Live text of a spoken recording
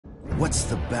What's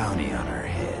the bounty on our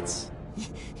heads?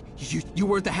 You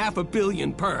worth $500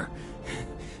 million per.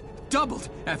 Doubled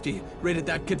after you raided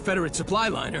that Confederate supply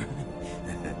liner.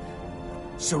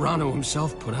 Serrano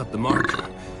himself put out the market.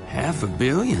 $500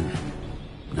 million?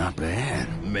 Not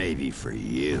bad. Maybe for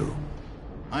you.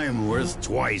 I am worth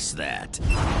twice that.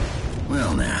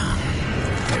 Well now,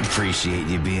 I appreciate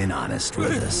you being honest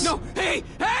with us. No, hey,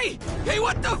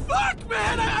 what the fuck,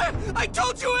 man? I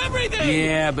told you everything!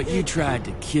 Yeah, but you tried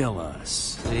to kill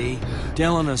us, see?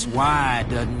 Telling us why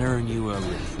doesn't earn you a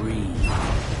reprieve.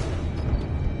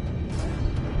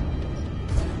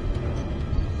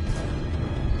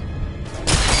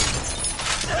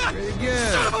 Pretty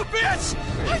good. Son of a bitch!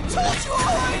 I told you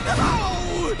all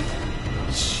I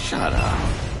know! Shut up.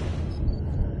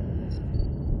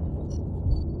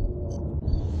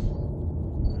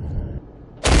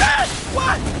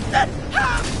 What?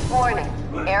 Warning.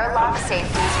 Airlock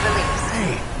safeties released.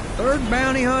 Hey, third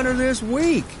bounty hunter this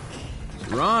week.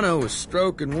 Serrano was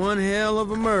stroking one hell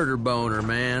of a murder boner,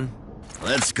 man.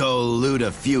 Let's go loot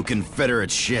a few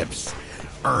Confederate ships.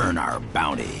 Earn our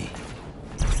bounty.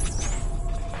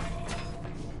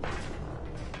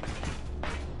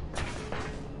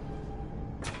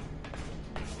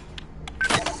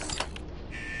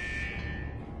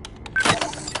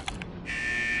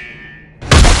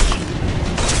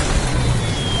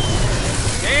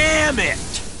 Damn it!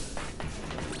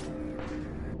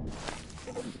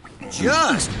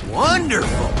 Just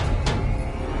wonderful!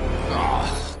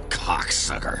 Oh,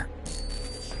 cocksucker.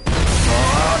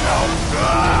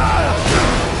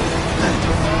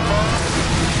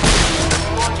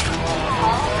 Warning.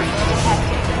 All breach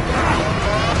detected.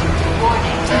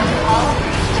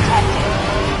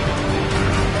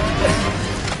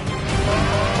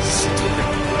 Stupid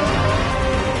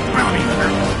bounty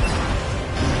hunter.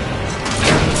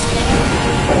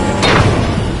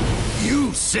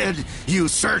 You said you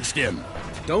searched him.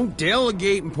 Don't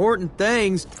delegate important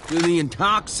things to the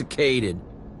intoxicated.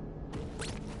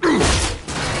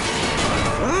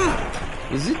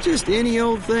 Is it just any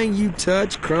old thing you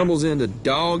touch crumbles into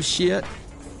dog shit?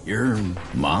 Your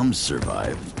mom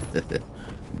survived.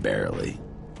 Barely.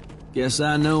 Guess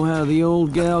I know how the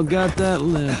old gal got that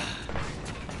left.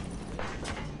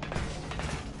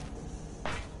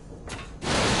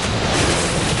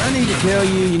 I need to tell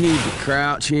you, you need to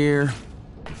crouch here.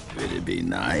 It'd be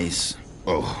nice.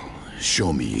 Oh,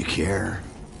 show me you care.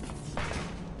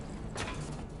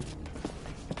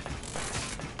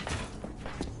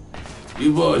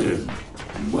 You boys are...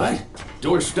 what?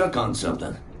 Door stuck on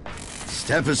something.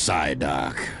 Step aside,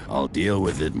 Doc. I'll deal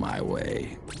with it my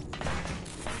way.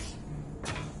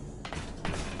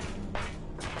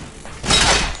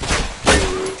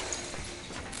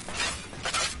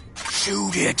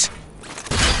 Shoot it!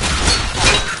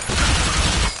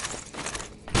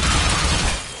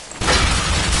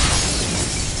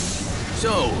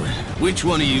 So, which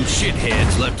one of you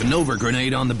shitheads left a Nova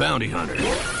grenade on the bounty hunter?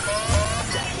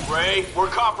 Ray, we're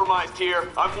compromised here.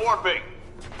 I'm warping.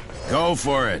 Go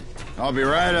for it. I'll be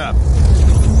right up.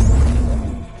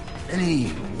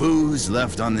 Any booze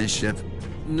left on this ship?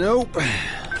 Nope.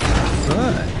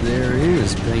 But there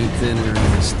is paint thinner in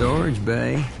the storage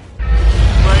bay.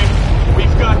 Ray,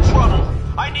 we've got trouble.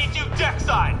 I need you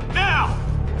deckside, now!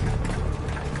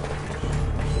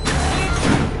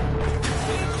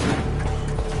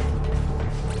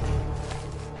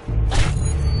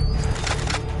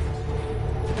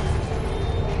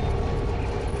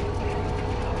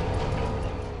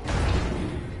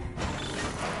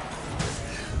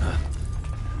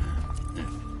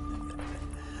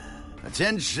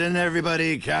 Attention,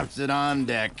 everybody. Captain on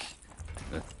deck.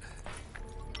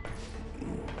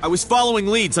 I was following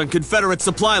leads on Confederate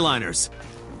supply liners.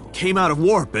 Came out of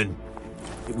warp and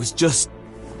it was just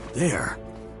there.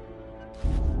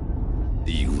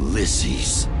 The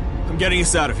Ulysses. I'm getting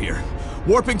us out of here.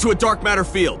 Warping to a dark matter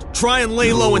field. Try and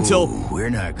lay low until... We're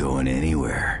not going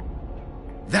anywhere.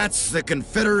 That's the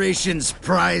Confederation's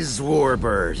prize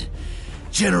warbird.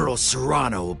 General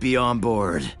Serrano will be on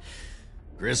board.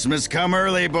 Christmas come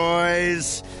early,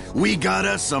 boys. We got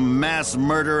us some mass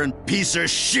murder and piece of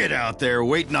shit out there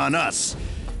waiting on us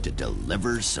to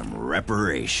deliver some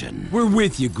reparation. We're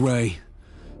with you, Gray.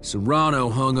 Serrano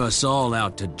hung us all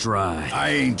out to dry. I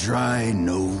ain't dry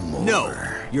no more. No,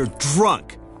 you're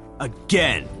drunk.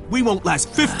 Again. We won't last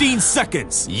 15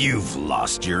 seconds. You've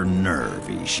lost your nerve,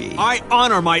 Ishii. I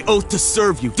honor my oath to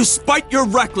serve you, despite your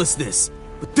recklessness.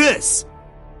 But this...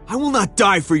 I will not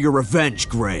die for your revenge,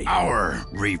 Gray. Our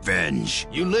revenge.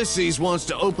 Ulysses wants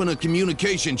to open a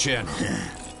communication channel.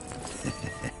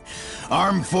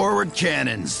 Arm forward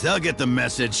cannons. They'll get the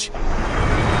message.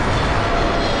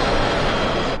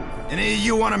 Any of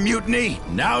you want a mutiny?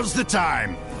 Now's the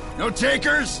time. No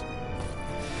takers?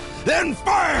 Then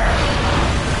fire!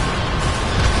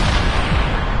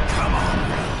 Come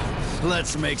on.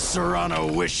 Let's make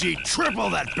Serrano wish he triple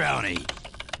that bounty.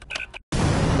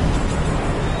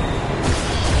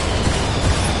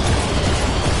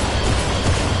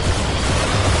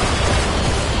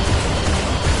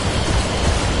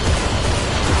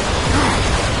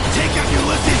 Take out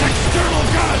Ulysses'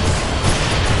 external guns!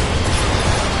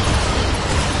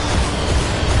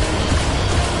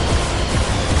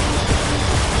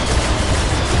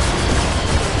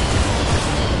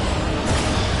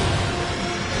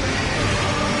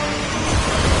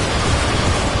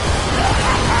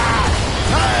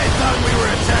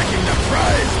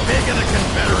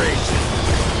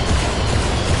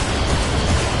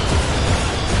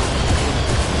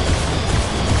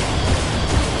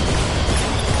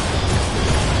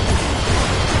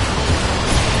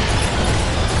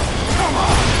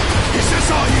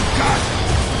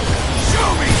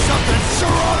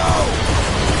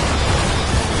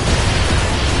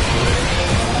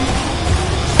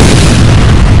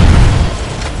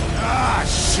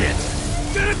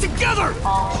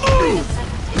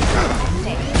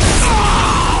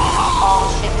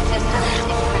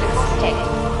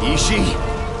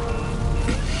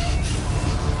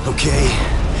 Okay,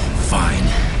 fine.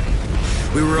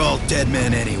 We were all dead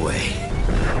men anyway.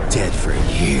 Dead for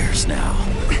years now.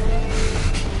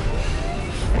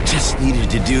 Just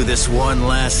needed to do this one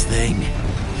last thing.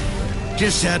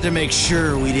 Just had to make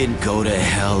sure we didn't go to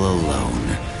hell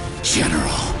alone. General,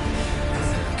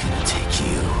 I'm gonna take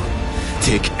you.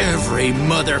 Take every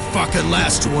motherfucking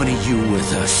last one of you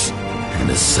with us.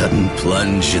 And a sudden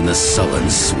plunge in the sullen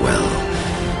swell.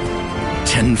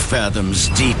 10 fathoms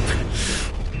deep.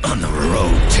 On the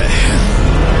road to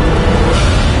hell.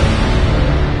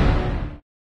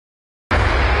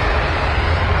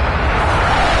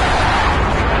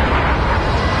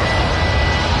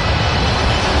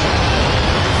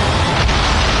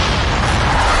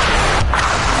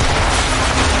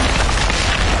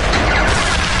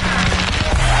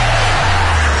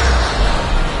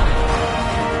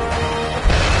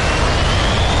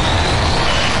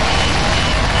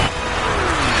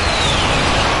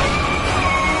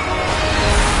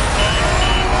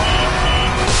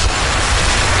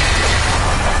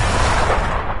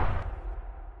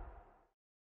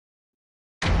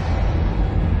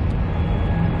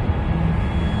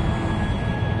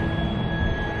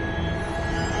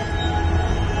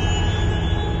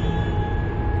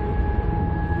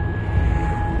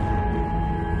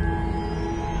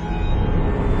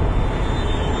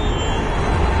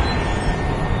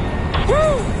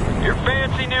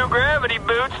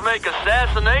 Make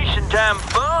assassination time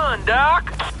fun,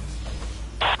 Doc.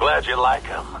 Glad you like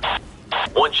them.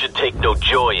 One should take no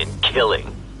joy in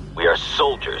killing. We are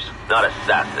soldiers, not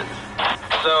assassins.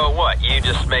 So what, you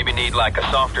just maybe need like a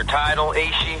softer title,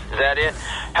 Ishi? Is that it?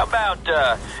 How about,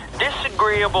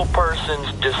 Disagreeable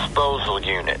Persons Disposal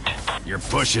Unit? You're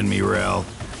pushing me, Rel.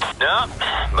 No,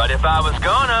 but if I was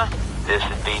gonna, this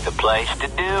would be the place to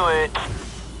do it.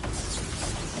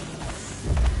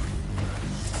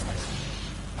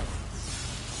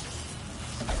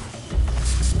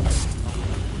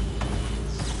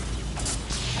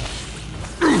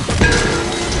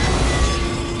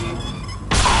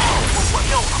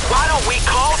 Why don't we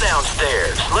call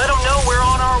downstairs? Let them know we're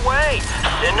on our way.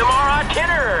 Send them our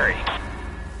itinerary.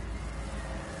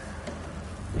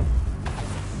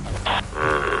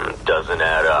 Doesn't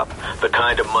add up. The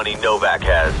kind of money Novak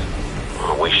has,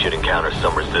 we should encounter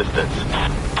some resistance.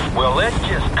 Well, let's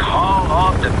just call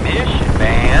off the mission,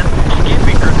 man.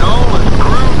 Skippy Granola's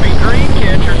groovy dream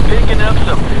catcher's picking up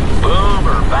some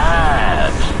boomer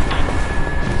vibes.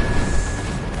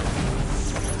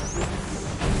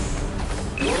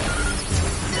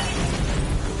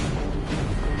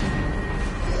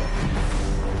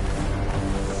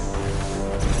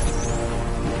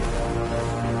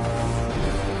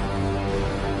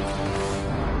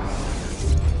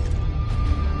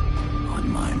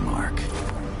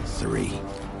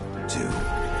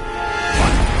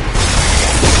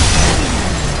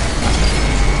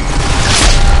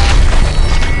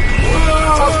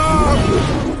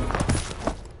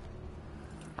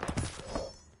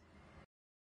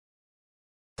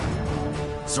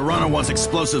 Serrano wants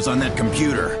explosives on that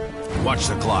computer. Watch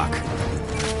the clock.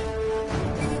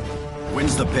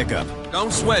 When's the pickup?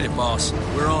 Don't sweat it, boss.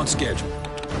 We're on schedule.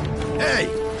 Hey!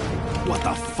 What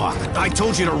the fuck? I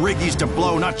told you to rig these to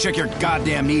blow, not check your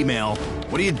goddamn email.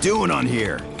 What are you doing on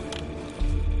here?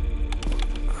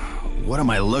 What am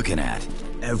I looking at?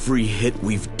 Every hit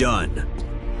we've done.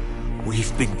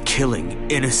 We've been killing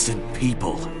innocent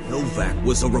people. Novak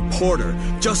was a reporter,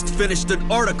 just finished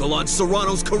an article on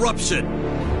Serrano's corruption.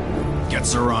 Get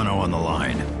Serrano on the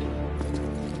line.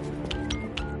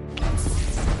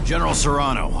 General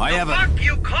Serrano, I have a... What the fuck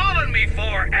you calling me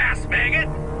for, ass maggot?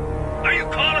 Are you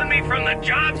calling me from the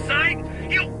job site?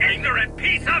 You ignorant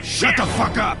piece of shit! Shut the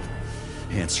fuck up!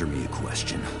 Answer me a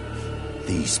question.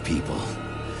 These people...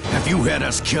 have you had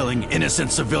us killing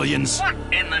innocent civilians? What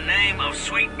in the name of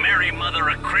sweet Mary Mother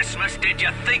of Christmas did you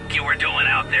think you were doing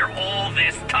out there all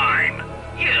this time?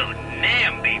 You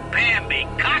namby-pamby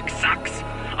cocksucks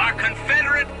are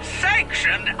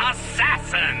Confederate-sanctioned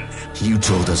assassins! You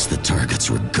told us the targets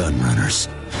were gun runners,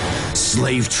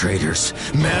 slave traders,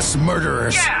 mass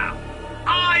murderers. Yeah,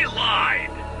 I lied.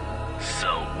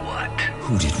 So what?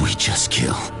 Who did we just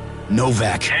kill?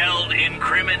 Novak. Held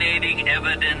incriminating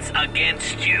evidence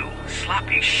against you,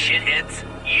 sloppy shitheads.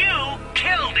 You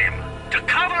killed him to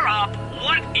cover up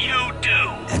what you do.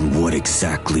 And what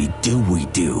exactly do we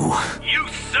do? You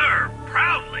serve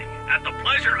proudly at the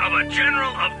pleasure of a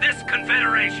general of this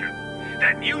confederation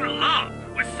that you love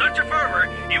with such a fervor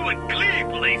you would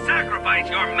gleefully sacrifice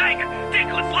your maggot,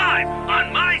 dickless lives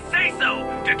on my say-so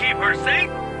to keep her safe,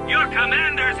 your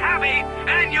commanders happy,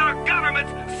 and your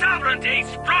government's sovereignty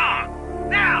strong.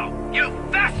 Now, you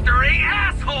festering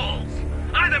assholes!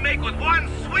 Either make with one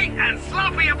sweet and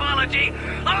sloppy apology,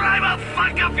 or I will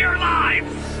fuck up your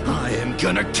lives! I am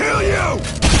gonna kill you!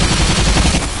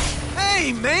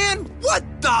 Hey, man! What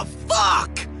the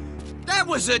fuck? That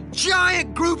was a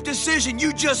giant group decision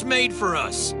you just made for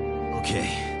us. Okay,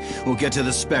 we'll get to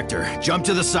the Spectre. Jump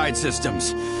to the side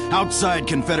systems. Outside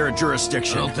Confederate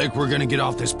jurisdiction. I don't think we're gonna get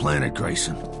off this planet,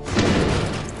 Grayson.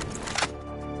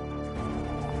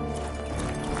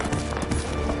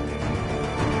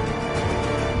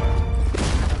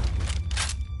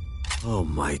 Oh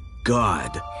my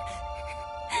god.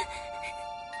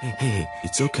 Hey,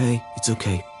 it's okay, it's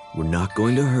okay. We're not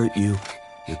going to hurt you.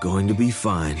 You're going to be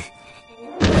fine.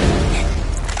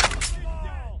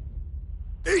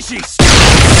 Ishi!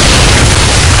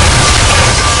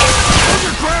 Hold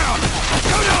your ground!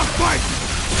 Go down, fight!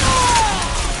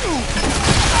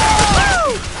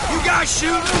 You guys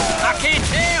shooting? I can't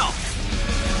tell.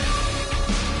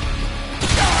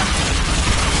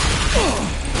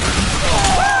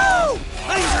 Woo!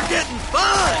 Things are getting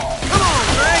fun! Come on,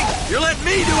 Greg! You're letting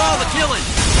me do all the killing!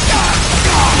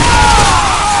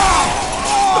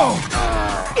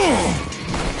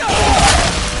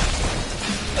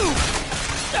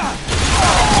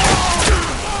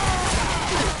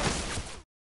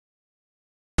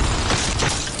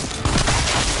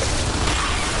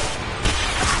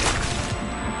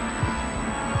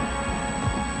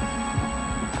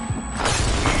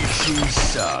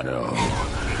 Sato,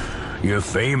 you're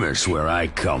famous where I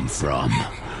come from.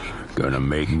 Gonna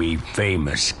make me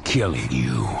famous killing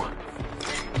you.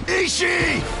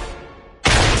 Ishi!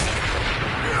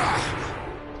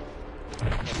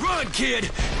 Run,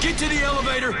 kid! Get to the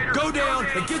elevator, go down,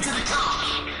 and get to the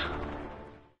top!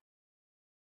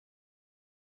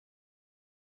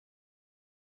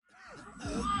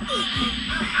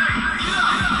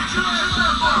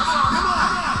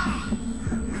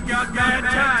 Got bad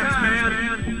times, man.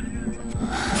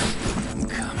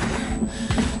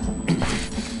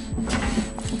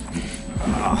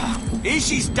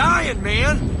 Ishi's dying,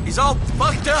 man! He's all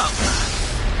fucked up!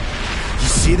 You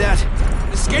see that?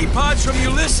 Escape pods from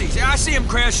Ulysses. I see him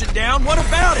crashing down. What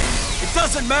about it? It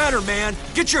doesn't matter, man.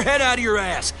 Get your head out of your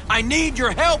ass. I need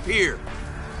your help here.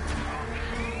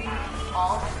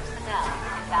 All personnel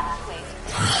evacuate.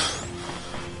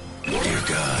 Dear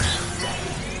God.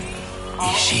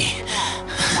 All Ishi. personnel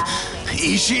evacuate.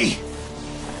 Ishi?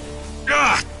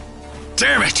 Ah!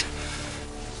 Damn it!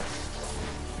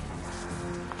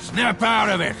 Snap out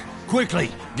of it!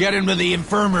 Quickly! Get him to the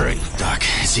infirmary! Doc,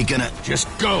 is he gonna... Just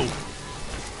go!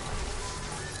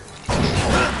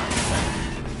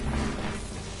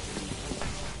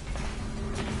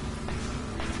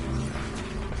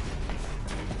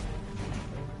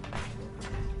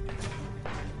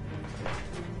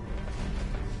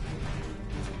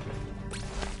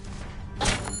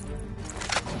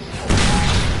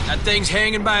 That thing's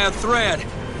hanging by a thread. Need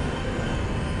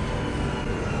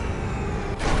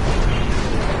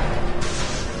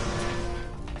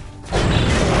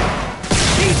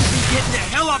to be getting the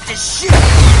hell off this shit!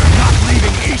 Not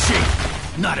leaving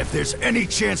Ishi! Not if there's any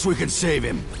chance we can save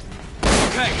him.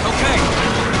 Okay.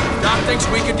 Doc thinks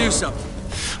we can do something.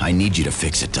 I need you to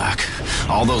fix it, Doc.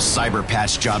 All those cyber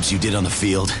patch jobs you did on the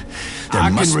field, there I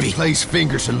must can be... replace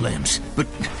fingers and limbs, but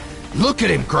look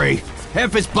at him, Gray.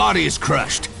 Half his body is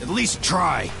crushed. At least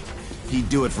try. He'd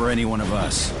do it for any one of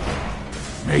us.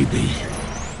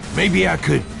 Maybe I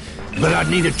could, but I'd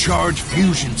need a charged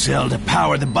fusion cell to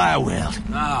power the bioweld.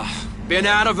 Been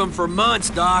out of them for months,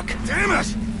 Doc. Damn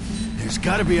it! There's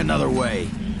gotta be another way.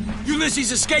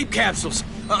 Ulysses' escape capsules.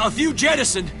 A few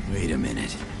jettisoned. Wait a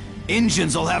minute.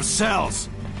 Engines will have cells.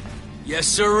 Yes,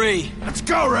 sirree. Let's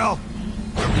go, Rel!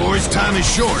 Our boy's time is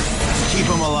short. Let's keep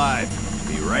him alive.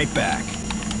 Be right back.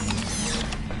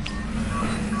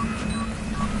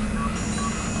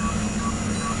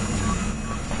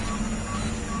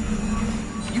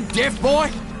 You deaf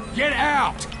boy? Get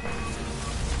out!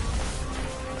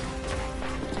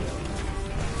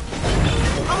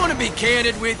 I want to be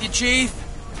candid with you, Chief.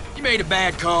 You made a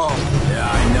bad call. Yeah,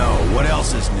 I know. What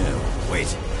else is new? Wait,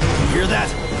 you hear that?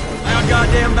 Loud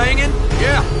goddamn banging?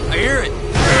 Yeah, I hear it.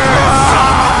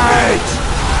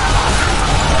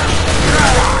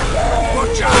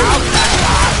 Watch out!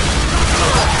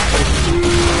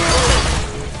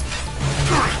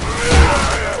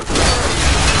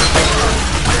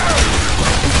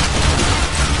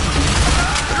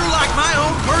 You're like my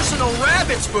own personal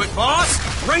rabbit's foot, boss.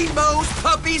 Rainbows,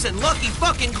 puppies, and lucky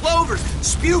fucking clovers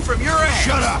spew from your ass.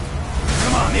 Shut up!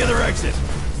 Come on, the other exit.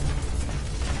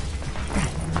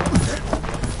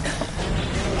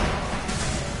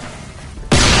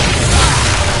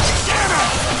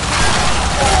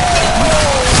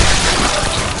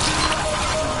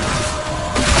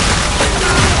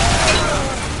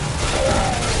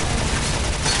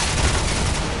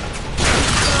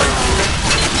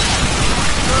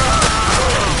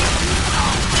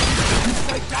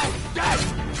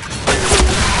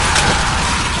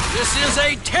 This is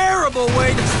a terrible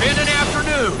way to spend an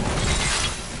afternoon.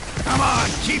 Come on,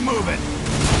 keep moving.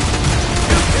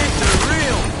 You picked a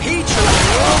real peach of the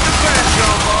world to crash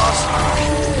on, boss.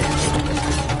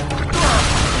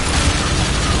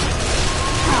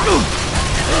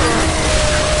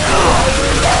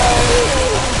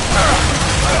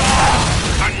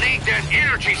 I need that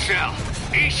energy cell.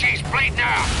 Ishii's bleeding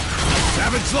out.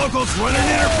 Savage locals running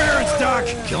interference, Doc.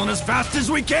 Killing as fast as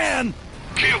we can.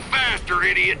 Kill faster,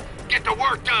 idiot. Get the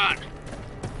work done.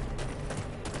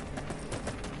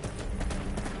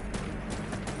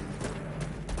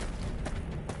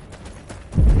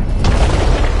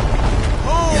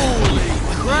 Holy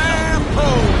crap,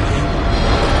 holy.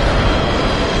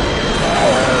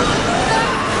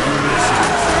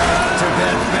 Took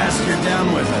that bastard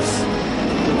down with us.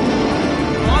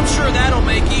 Well, I'm sure that'll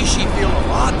make Ishii feel a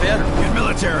lot better. Get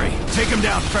military. Take him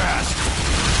down fast.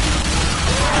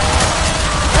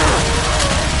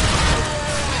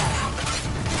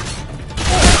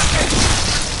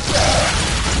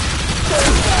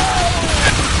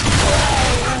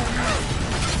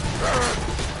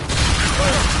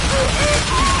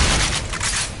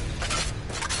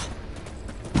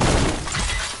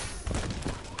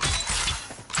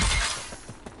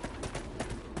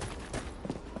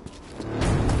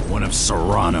 One of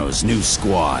Serrano's new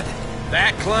squad.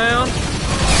 That clown?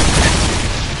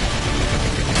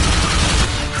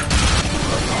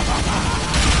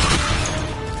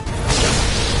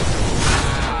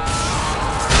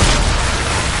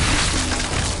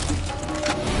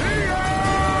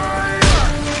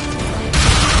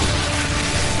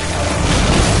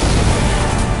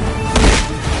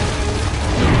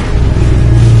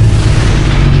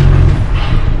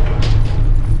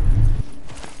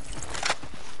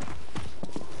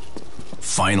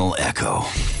 Final Echo.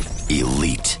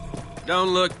 Elite. Don't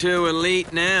look too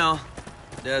elite now,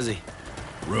 does he?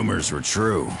 Rumors were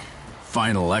true.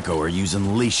 Final Echo are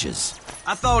using leashes.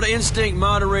 I thought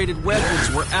instinct-moderated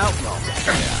weapons were outlawed.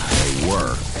 Yeah, they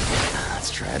were. Let's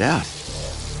try it out.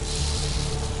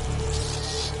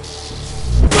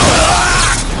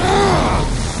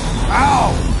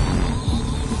 Ow!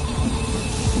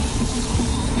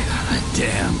 God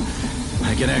damn.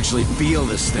 I can actually feel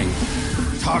this thing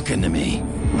talking to me.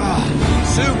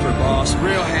 Super, boss.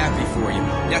 Real happy for you.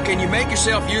 Now, can you make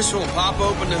yourself useful and pop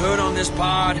open the hood on this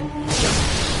pod?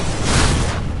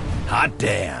 Hot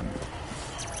damn.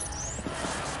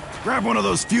 Grab one of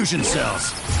those fusion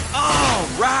cells.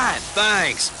 Oh, right.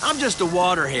 Thanks. I'm just a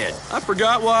waterhead. I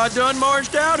forgot why I done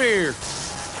marched out here.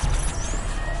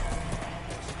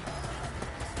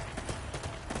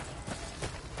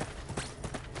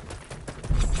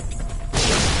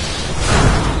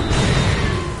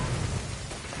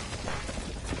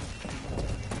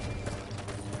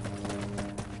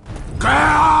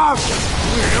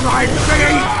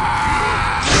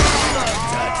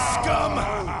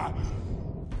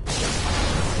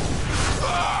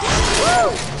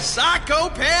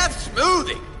 Psychopath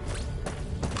smoothie.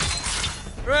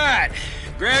 Right.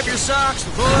 Grab your socks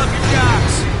and pull up your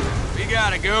jocks. We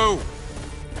gotta go.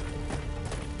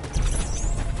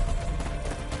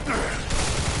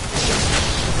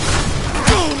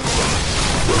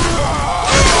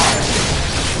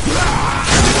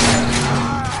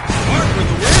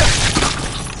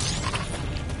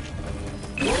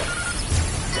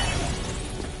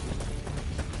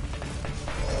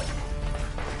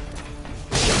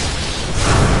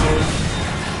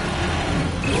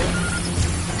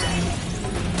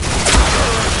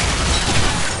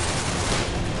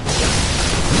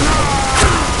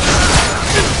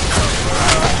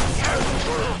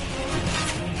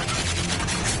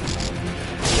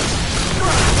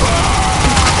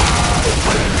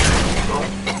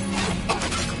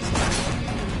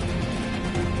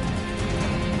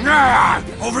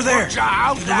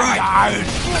 To the right.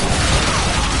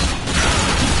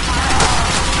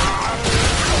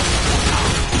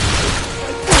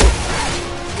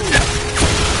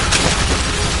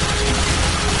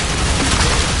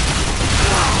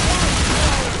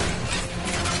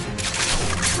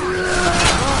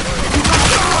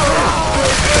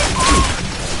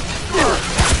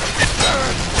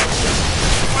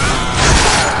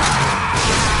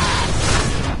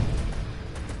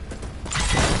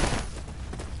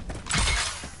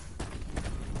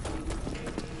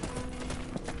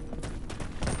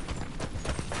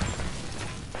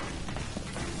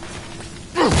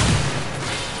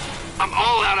 I'm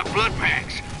all out of blood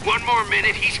bags. One more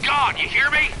minute, he's gone, you hear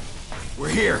me? We're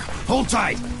here. Hold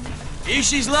tight.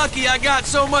 Ishi's lucky I got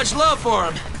so much love for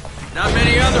him. Not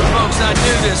many other folks I'd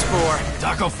do this for.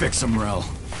 Doc will fix him, Rel.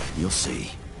 You'll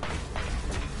see.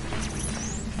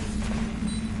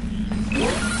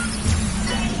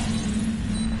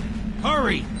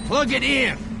 Hurry! Plug it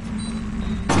in!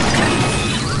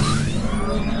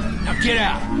 Now get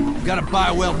out! Gotta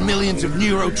bioweld millions of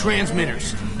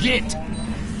neurotransmitters. Get!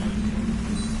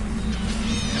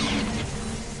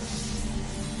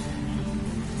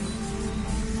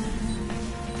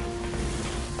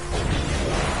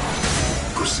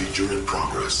 Procedure in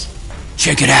progress.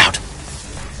 Check it out!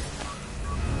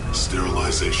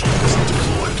 Sterilization is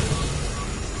deployed.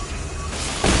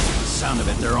 Sound of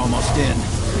it, they're almost in.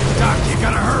 Doc, you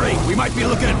gotta hurry. We might be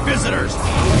looking at visitors.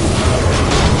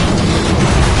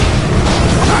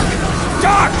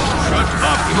 Doc! Shut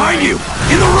up! Behind you!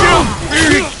 In the room!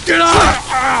 Get out!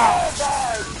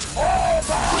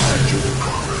 Procedure in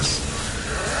progress.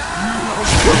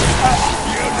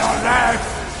 You don't laugh!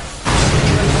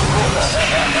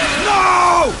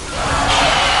 No!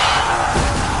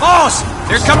 Boss!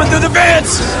 They're coming through the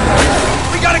vents!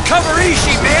 We gotta cover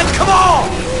Ishi, man! Come on!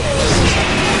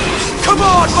 Come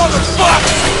on,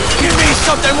 motherfucker! Give me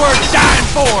something worth dying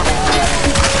for!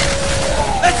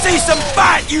 Let's see some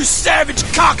fight, you savage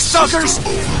cocksuckers!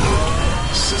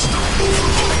 System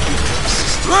overload.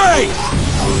 Hey!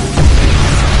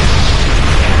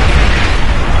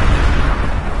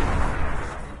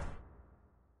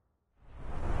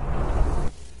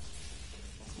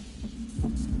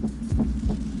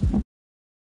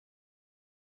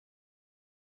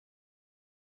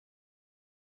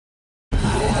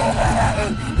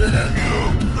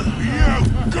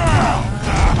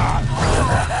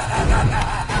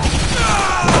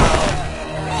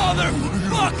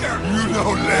 Motherfucker! You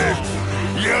don't live!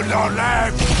 You don't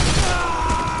live!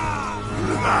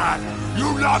 You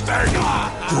nothing!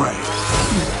 Great.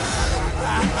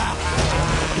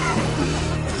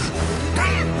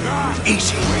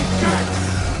 Easy.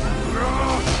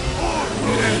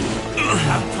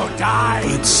 Have to die.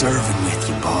 Good serving with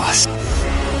you, boss.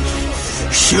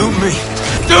 Shoot me!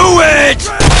 Do it!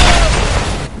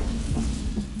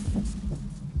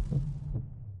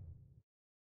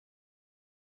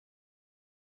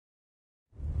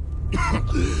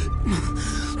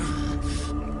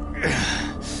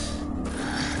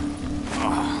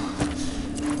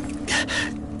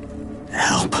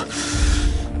 Help.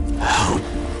 Help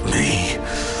me.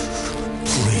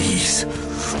 Please.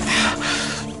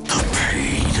 The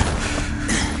pain.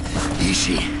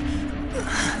 Ishi.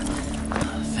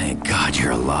 Thank God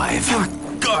you're alive.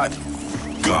 God.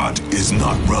 God is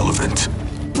not relevant.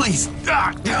 Please,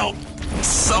 help.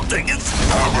 Something is...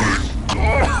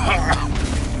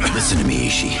 Listen to me,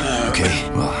 Ishi, okay?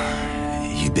 Well,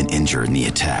 you've been injured in the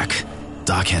attack.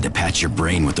 Doc had to patch your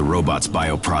brain with the robot's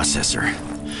bioprocessor.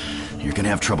 You're gonna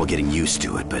have trouble getting used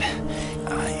to it, but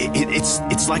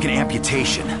it's like an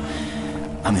amputation.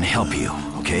 I'm gonna help you,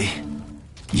 okay?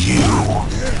 You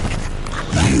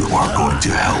are going to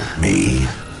help me.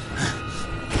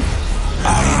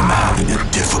 I am having a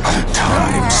difficult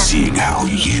time seeing how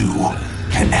you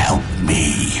can help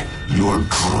me. Your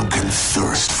drunken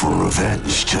thirst for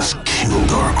revenge just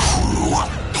killed our crew.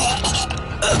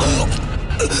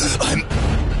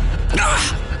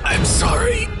 I'm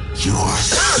sorry. You're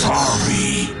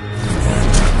sorry.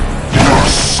 You're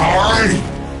sorry?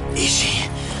 Ishi,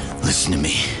 listen to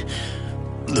me.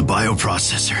 The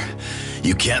bioprocessor.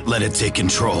 You can't let it take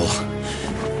control.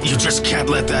 You just can't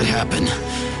let that happen.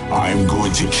 I'm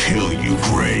going to kill you,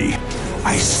 Gray.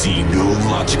 I see no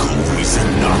logical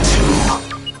reason not to.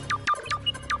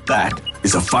 That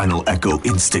is a final Echo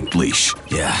instinct leash.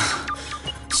 Yeah.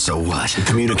 So what? The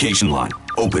communication line.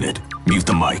 Open it. Mute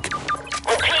the mic.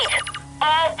 Repeat.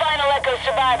 All final Echo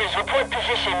survivors report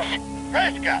positions.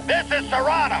 Friska, this is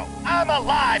Serrano. I'm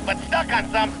alive, but stuck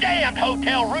on some damned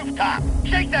hotel rooftop.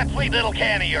 Shake that sweet little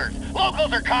can of yours.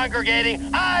 Locals are congregating.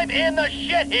 I'm in the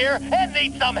shit here and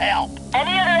need some help.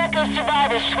 Any other Echo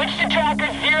survivors, switch to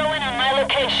tracker, zero in on my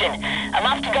location. I'm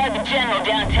off to guard the general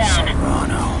downtown.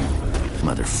 Serrano.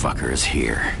 Motherfucker is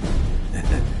here.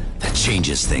 That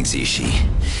changes things,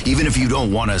 Ishii. Even if you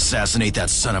don't want to assassinate that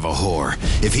son of a whore,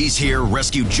 if he's here,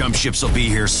 rescue jump ships will be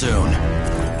here soon.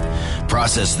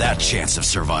 Process that chance of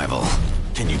survival.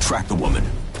 Can you track the woman?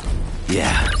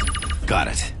 Yeah, got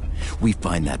it. We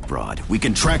find that broad. We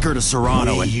can track her to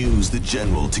Serrano We and use the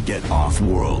general to get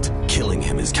off-world. Killing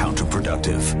him is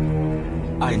counterproductive.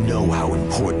 I know how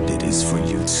important it is for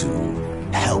you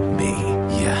to help me.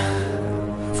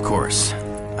 Yeah, of course.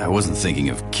 I wasn't thinking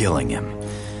of killing him.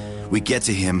 We get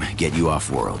to him, get you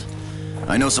off-world.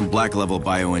 I know some black-level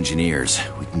bioengineers.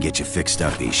 We can get you fixed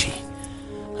up, Ishii.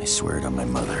 I swear it on my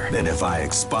mother. Then if I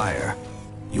expire,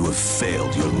 you have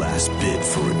failed your last bid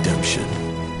for redemption.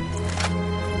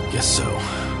 Guess so.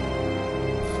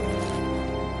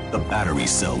 The battery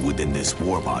cell within this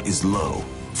warbot is low.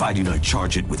 If I do not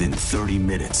charge it within 30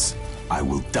 minutes, I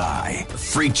will die. The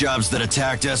freak jobs that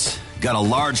attacked us, got a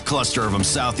large cluster of them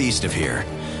southeast of here.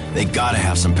 They gotta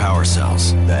have some power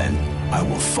cells. Then I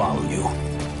will follow you.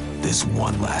 This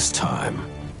one last time.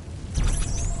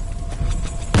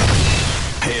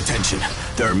 Pay attention.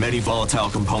 There are many volatile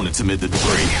components amid the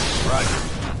debris. Roger.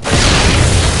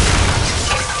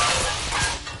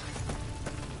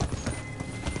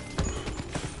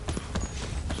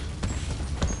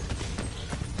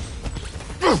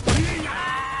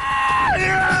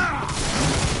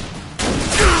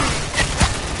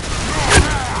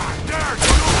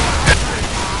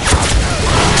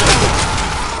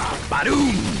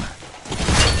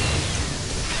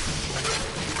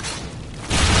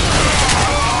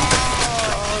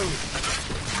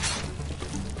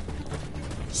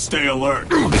 Stay alert.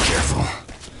 I'll be careful.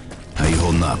 How you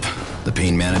holding up? The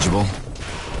pain manageable?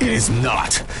 It is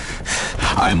not.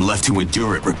 I am left to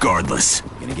endure it regardless.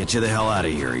 Gonna get you the hell out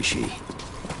of here, Ishii.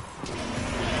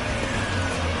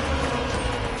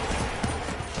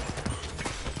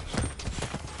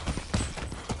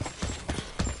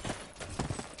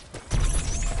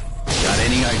 Got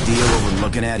any idea what we're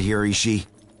looking at here, Ishii?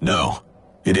 No.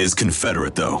 It is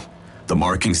Confederate, though. The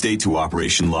markings date to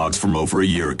operation logs from over a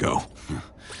year ago.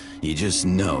 You just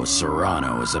know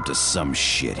Serrano is up to some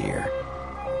shit here.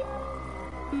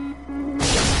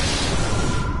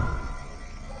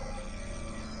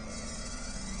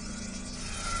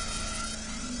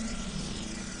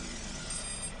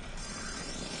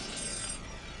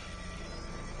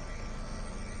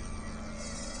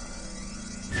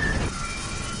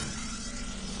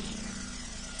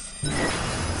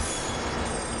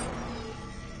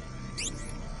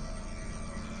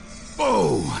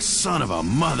 Oh, son of a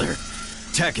mother.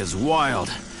 Tech is wild.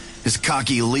 His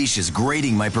cocky leash is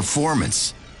grading my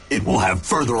performance. It will have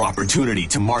further opportunity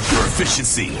to mark your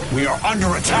efficiency. We are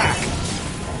under attack.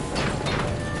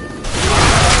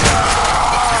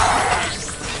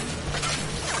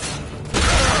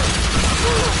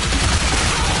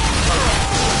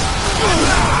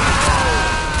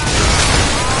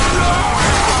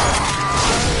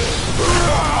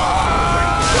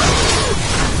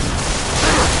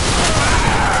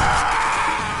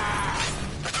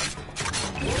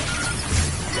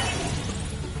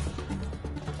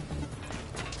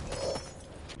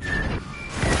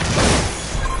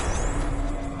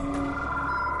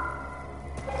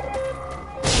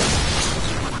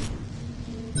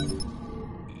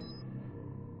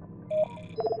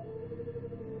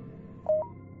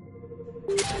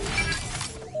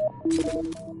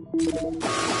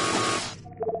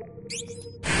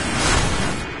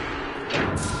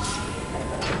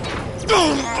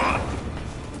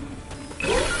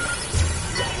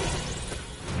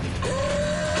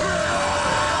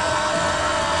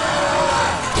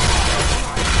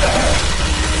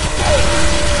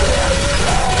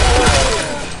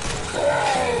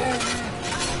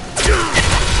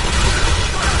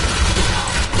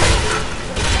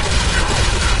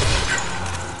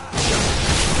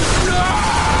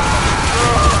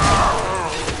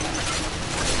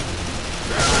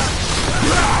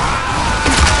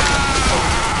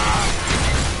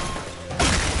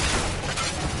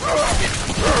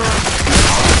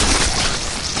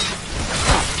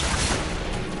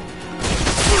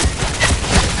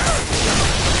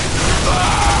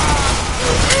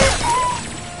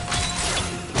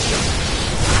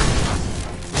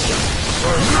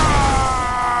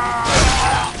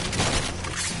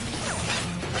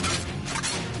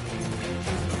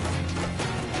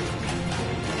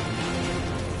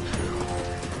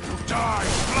 Die,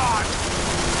 fly!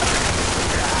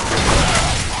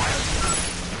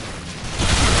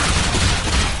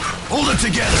 Hold it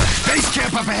together! Base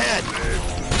camp up ahead!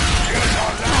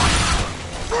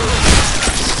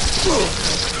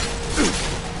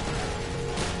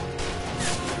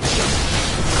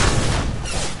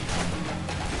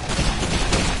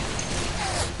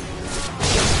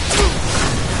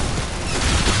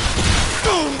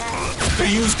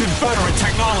 They use Confederate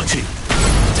technology.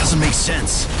 Doesn't make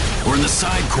sense. We're in the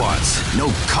side quads.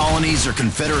 No colonies or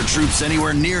Confederate troops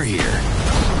anywhere near here.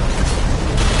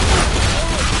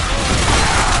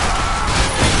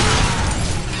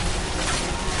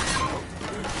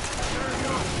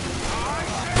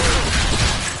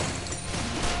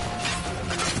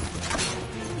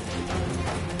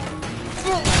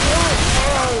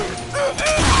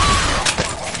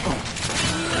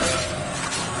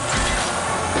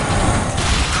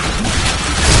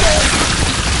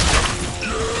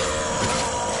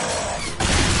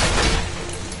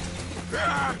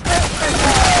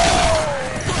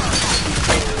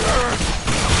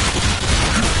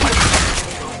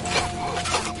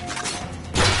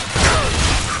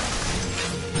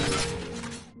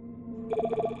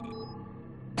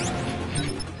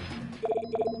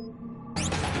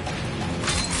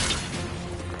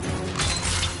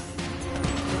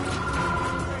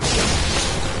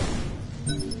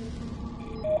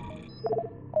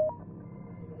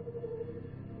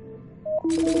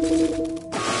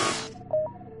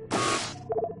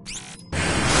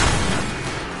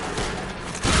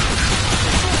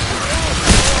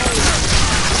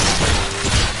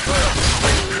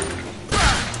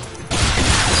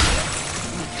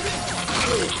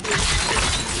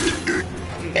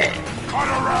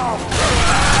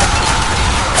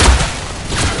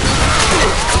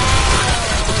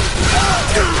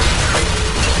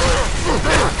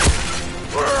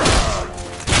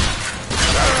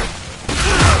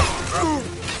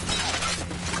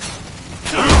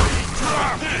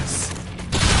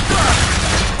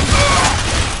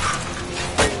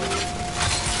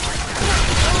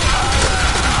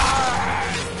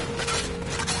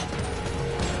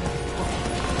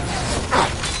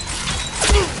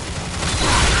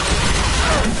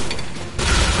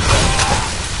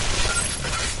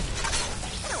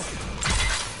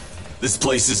 This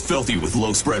place is filthy with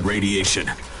low-spread radiation.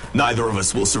 Neither of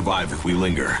us will survive if we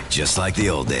linger. Just like the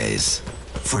old days.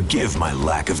 Forgive my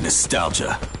lack of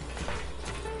nostalgia.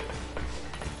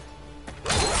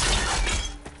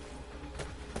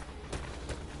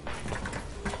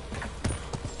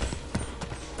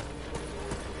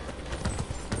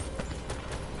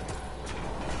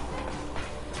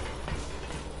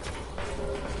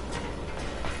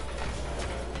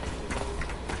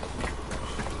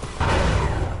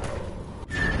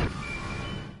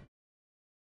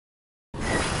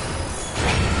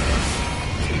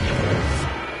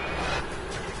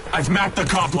 I've mapped the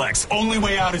complex. Only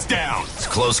way out is down. It's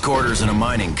close quarters in a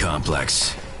mining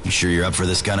complex. You sure you're up for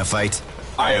this kind of fight?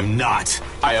 I am not.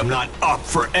 I am not up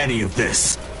for any of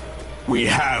this. We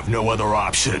have no other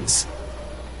options.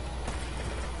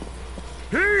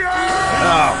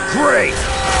 Oh, great!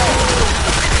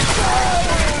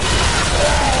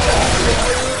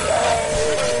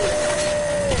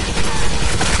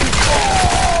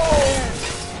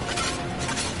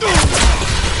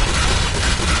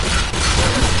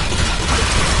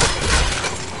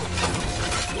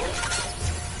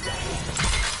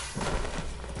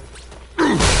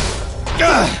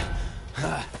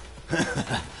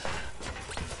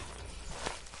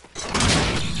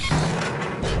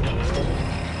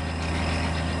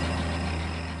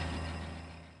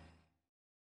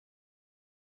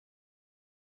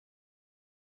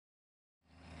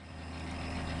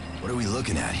 What are we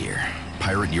looking at here?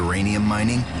 Pirate uranium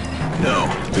mining? No,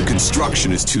 the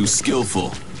construction is too skillful.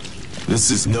 This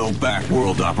is no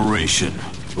backworld operation.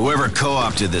 Whoever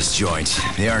co-opted this joint,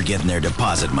 they aren't getting their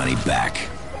deposit money back.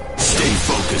 Stay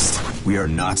focused. We are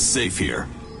not safe here.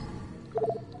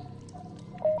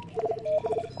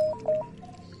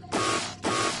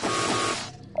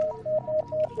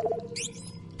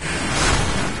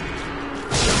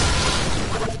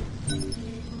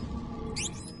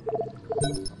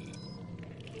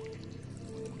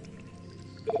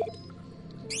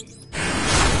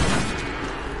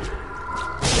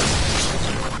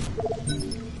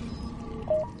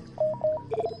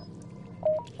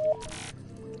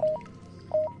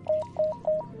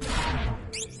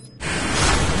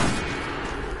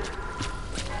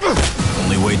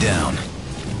 Only way down.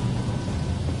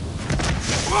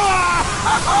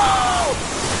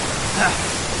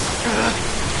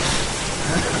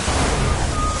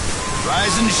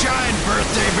 Rise and shine,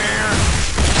 birthday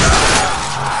bear!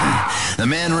 The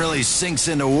man really sinks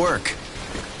into work.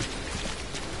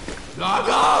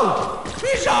 Sluggo!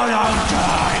 He's out on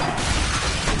time!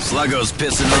 Sluggo's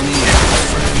pissing on the air,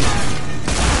 friend.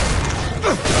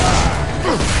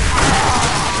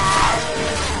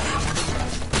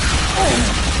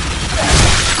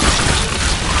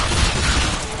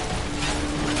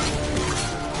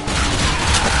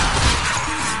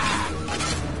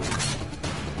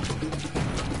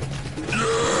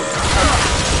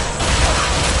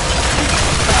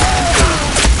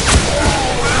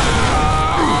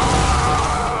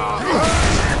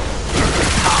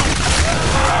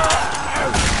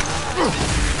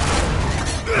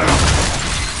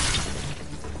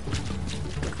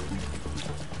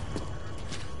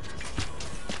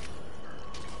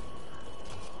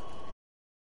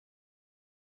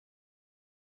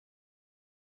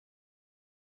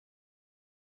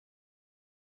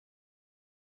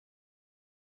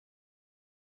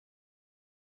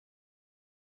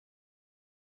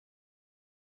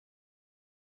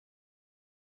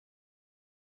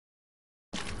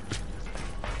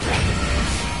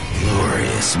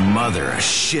 Mother of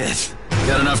shit.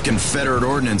 Got enough Confederate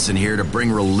ordnance in here to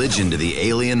bring religion to the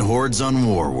alien hordes on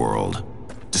Warworld.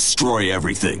 Destroy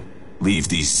everything. Leave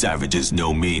these savages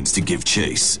no means to give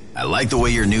chase. I like the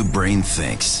way your new brain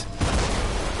thinks.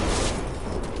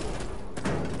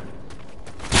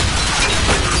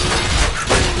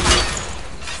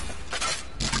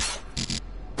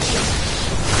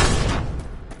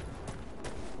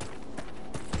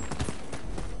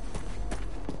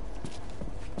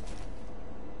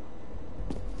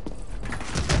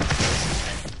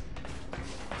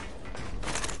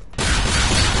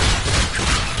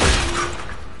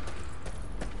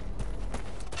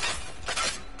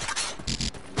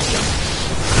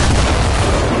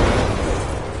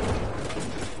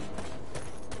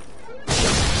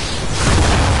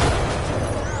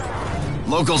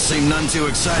 Locals seem none too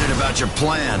excited about your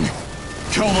plan.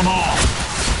 Kill them all!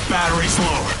 Battery's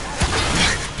low.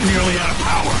 Nearly out of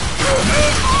power.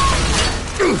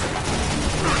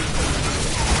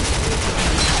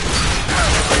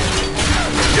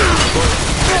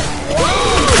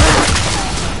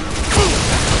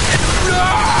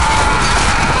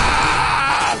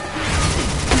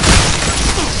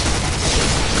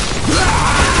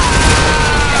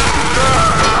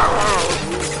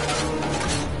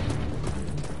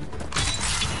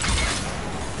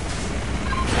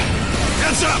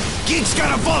 Heads up! Geek's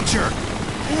got a vulture!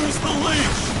 Where's the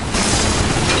leash?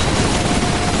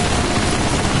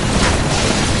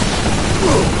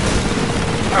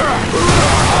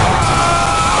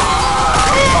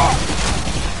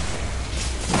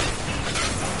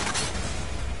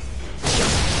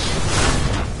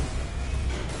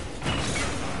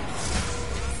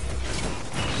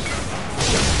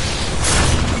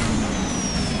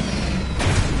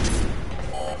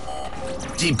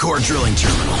 Deep core drilling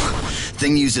terminal.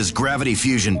 Thing uses gravity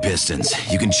fusion pistons.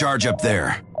 You can charge up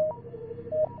there.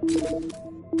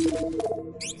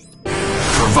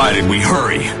 Provided we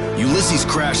hurry. Ulysses'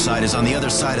 crash site is on the other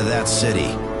side of that city.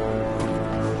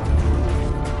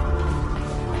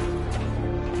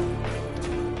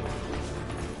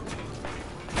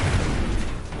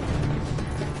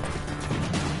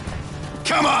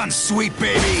 Come on, sweet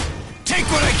baby! Take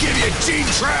what I give you, Gene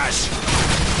Trash!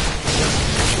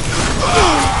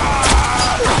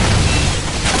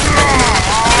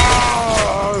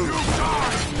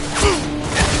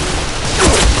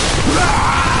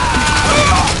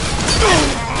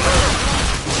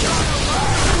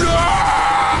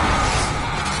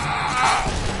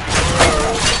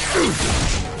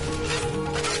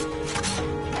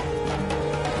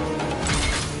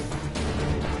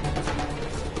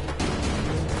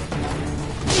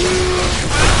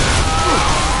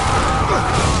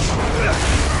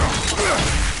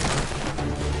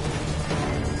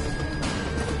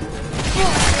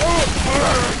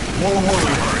 More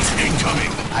whirlybirds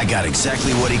incoming. I got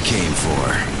exactly what he came for.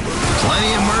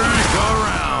 Plenty of murder to go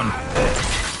around.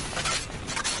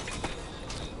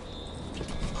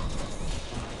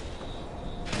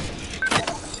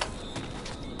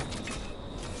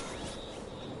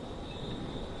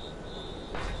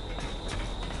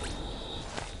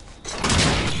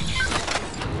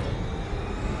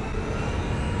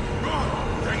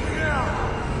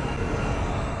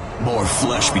 More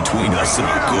flesh between us and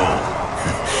our goal.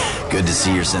 Good to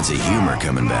see your sense of humor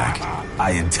coming back.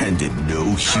 I intended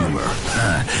no humor.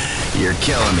 You're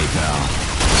killing me, pal.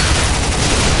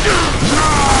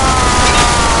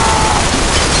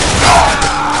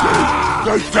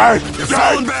 They're dead! You're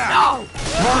falling back! No.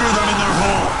 Murder them in their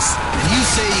holes! And you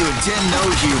say you intend no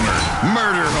humor.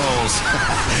 Murder holes.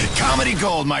 Comedy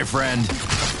gold, my friend.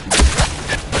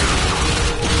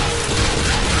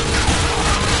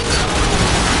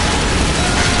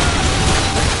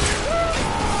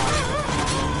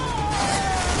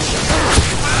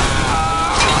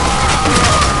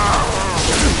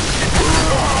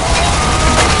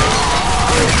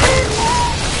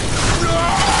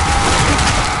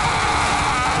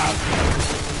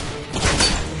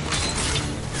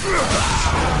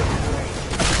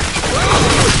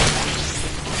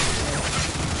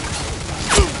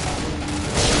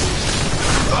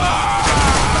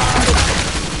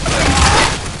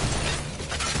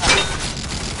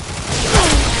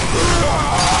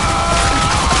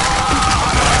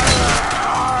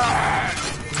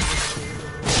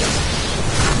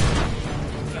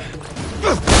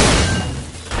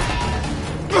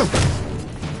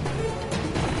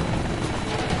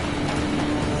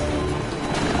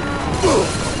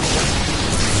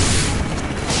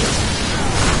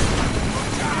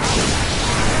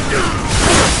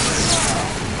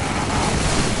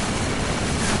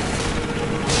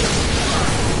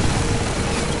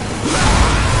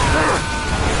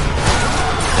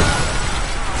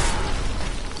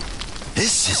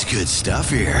 This is good stuff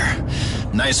here.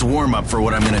 Nice warm-up for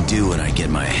what I'm gonna do when I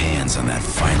get my hands on that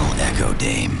final Echo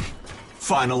Dame.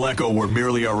 Final Echo were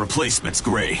merely our replacements,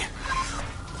 Gray.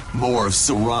 More of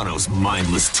Serrano's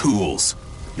mindless tools.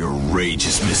 Your rage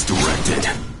is misdirected.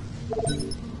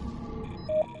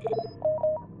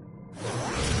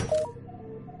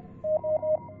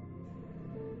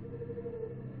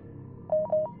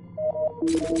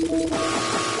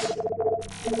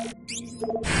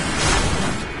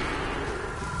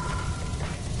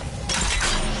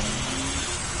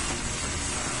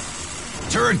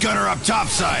 Turret gunner up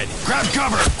topside. Grab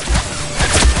cover.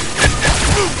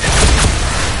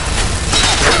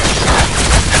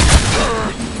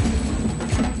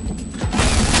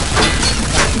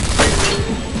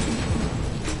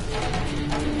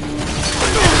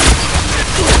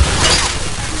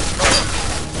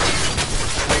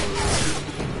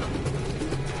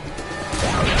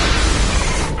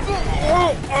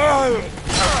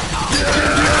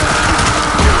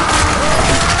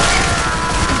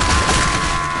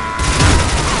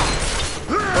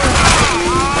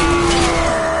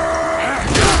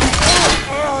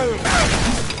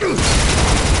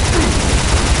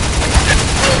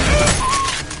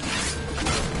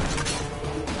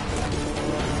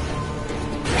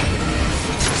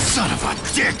 Son of a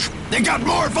dick! They got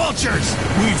more vultures!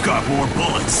 We've got more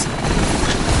bullets.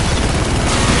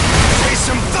 Chase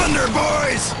some thunder,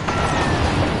 boys!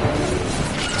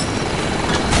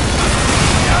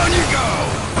 Down you go!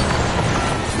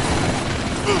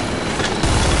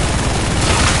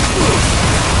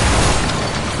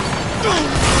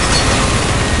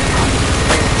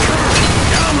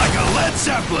 Down like a Led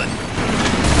Zeppelin!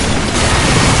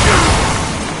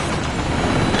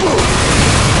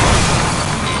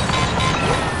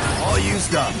 All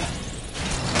used up.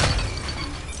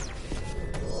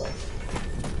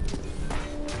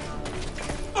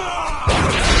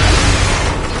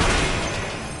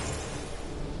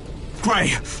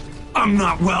 Gray, I'm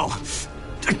not well.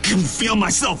 I can feel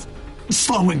myself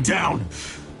slowing down.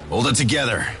 Hold it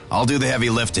together. I'll do the heavy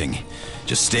lifting.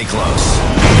 Just stay close.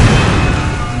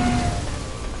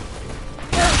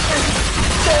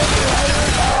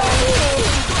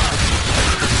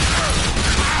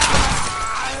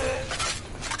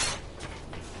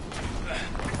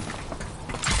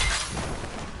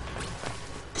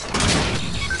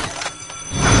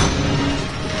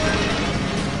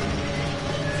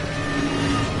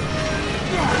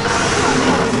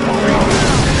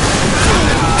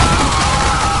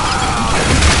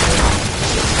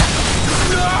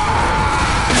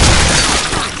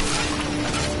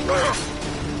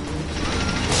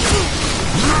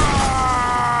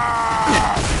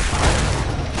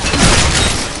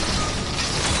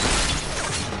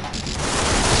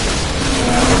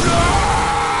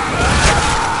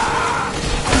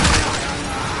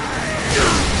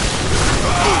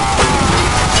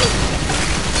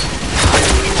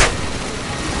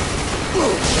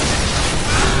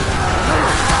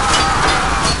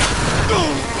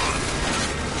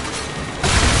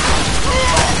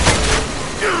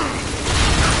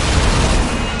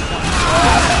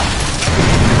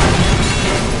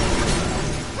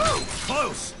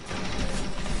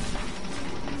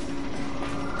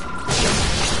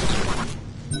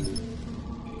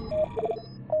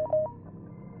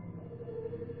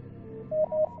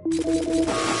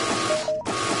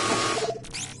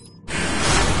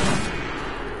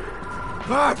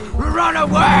 Run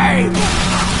away!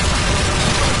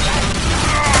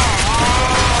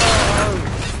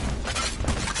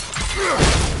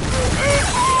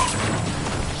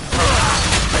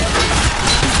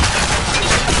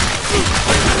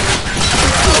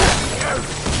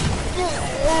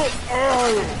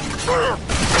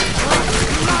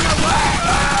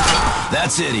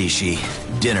 That's it, Ishii.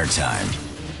 Dinner time.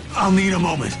 I'll need a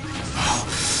moment. Oh,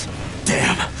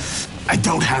 damn. I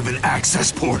don't have an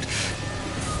access port.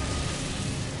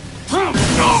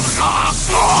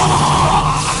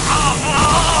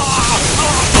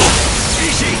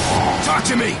 Ishii, talk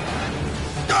to me!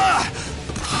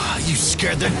 You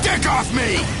scared the dick off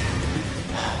me!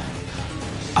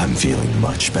 I'm feeling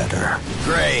much better.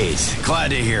 Great.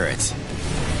 Glad to hear it.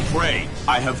 Gray,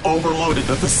 I have overloaded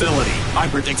the facility. I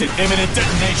predict an imminent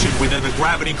detonation within the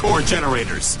gravity core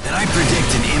generators. And I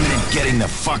predict an imminent getting the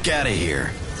fuck out of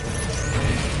here.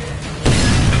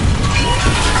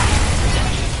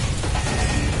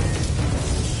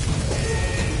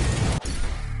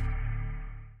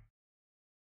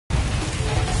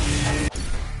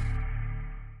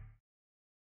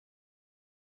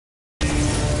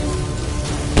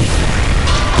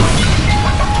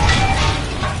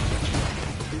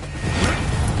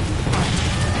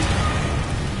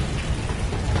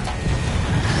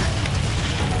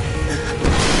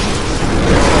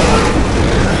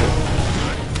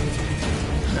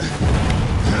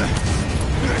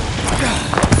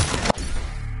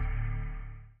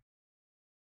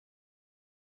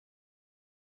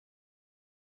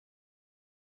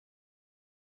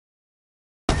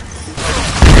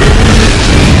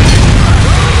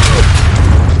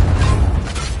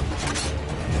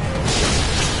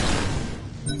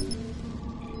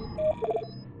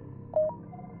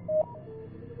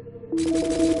 Fate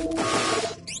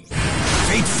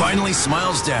finally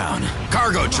smiles down.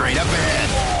 Cargo train up ahead.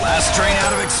 Last train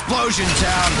out of Explosion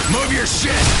Town. Move your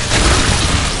shit!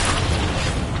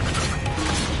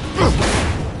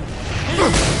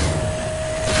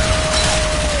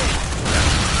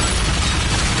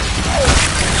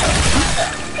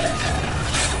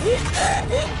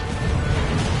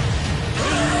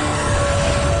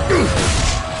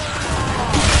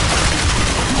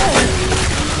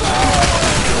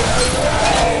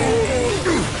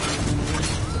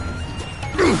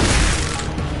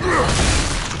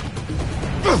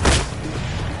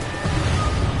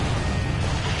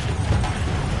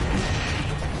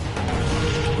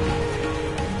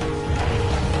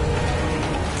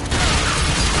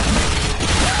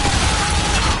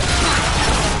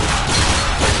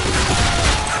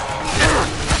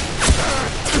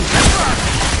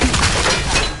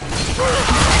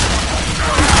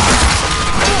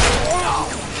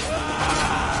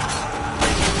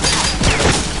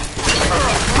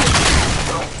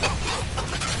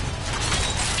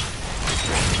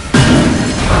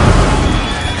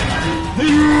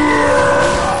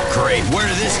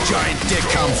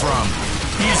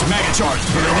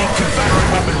 Megacharged with elite Confederate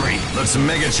weaponry. Looks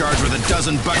mega-charged with a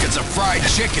dozen buckets of fried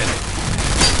chicken.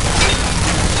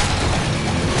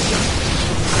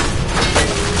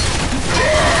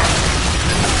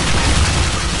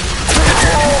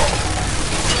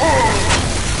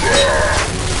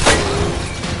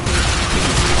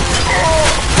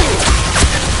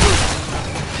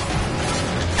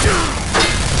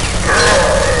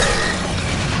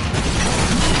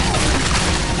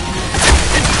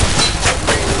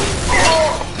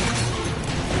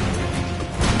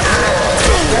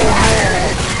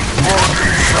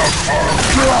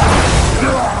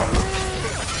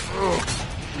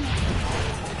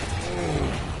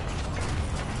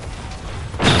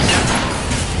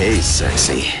 Hey,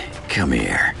 sexy. Come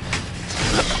here.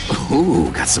 Ooh,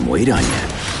 got some weight on you.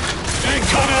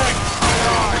 Incoming!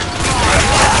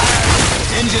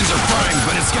 Engines are primed,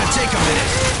 but it's gonna take a minute.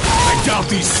 I doubt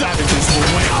these savages will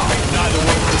win. Neither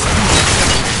one of those pieces.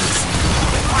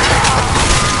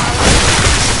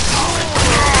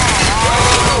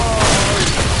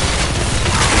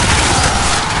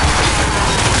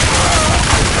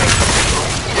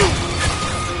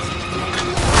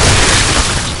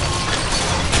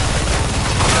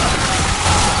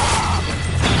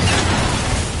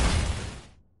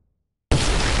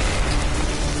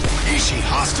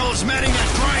 Hostile is manning that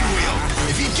grind wheel.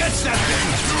 If he gets that thing,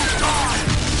 you'll die.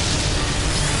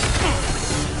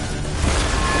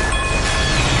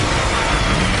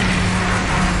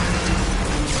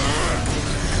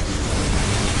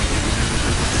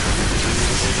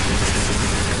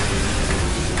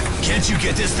 Can't you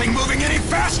get this thing moving any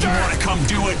faster? You want to come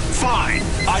do it? Fine.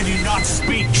 I do not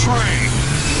speak train.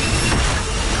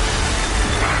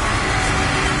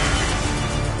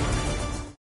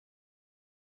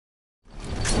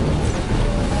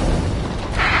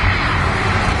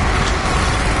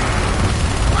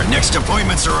 Next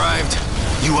appointment's arrived.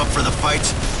 You up for the fight?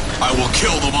 I will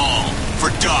kill them all. For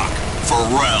Doc. For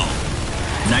Rel.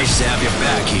 Nice to have you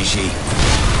back, Ishii.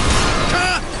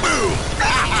 Boom!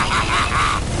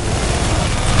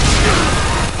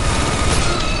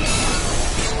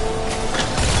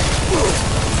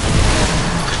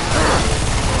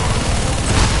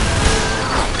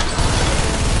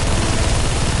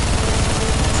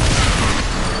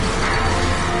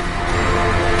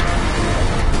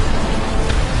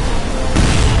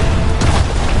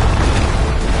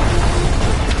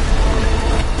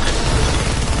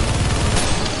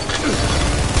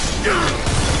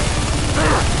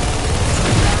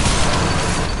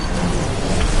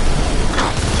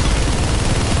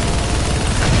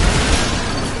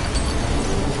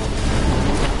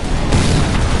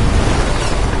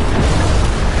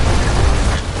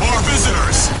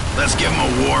 Let's give him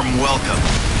a warm welcome.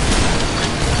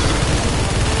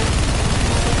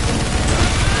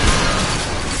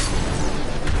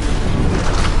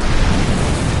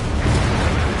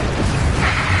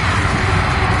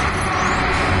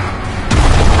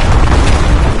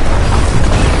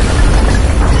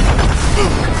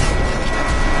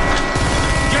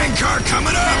 Gang car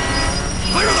coming up!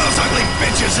 Clear those ugly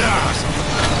bitches out!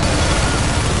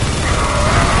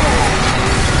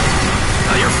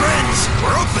 Tell your friends,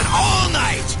 we're open all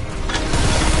night!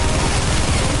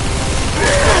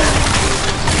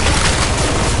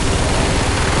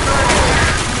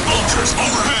 Vultures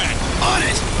overhead! On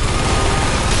it!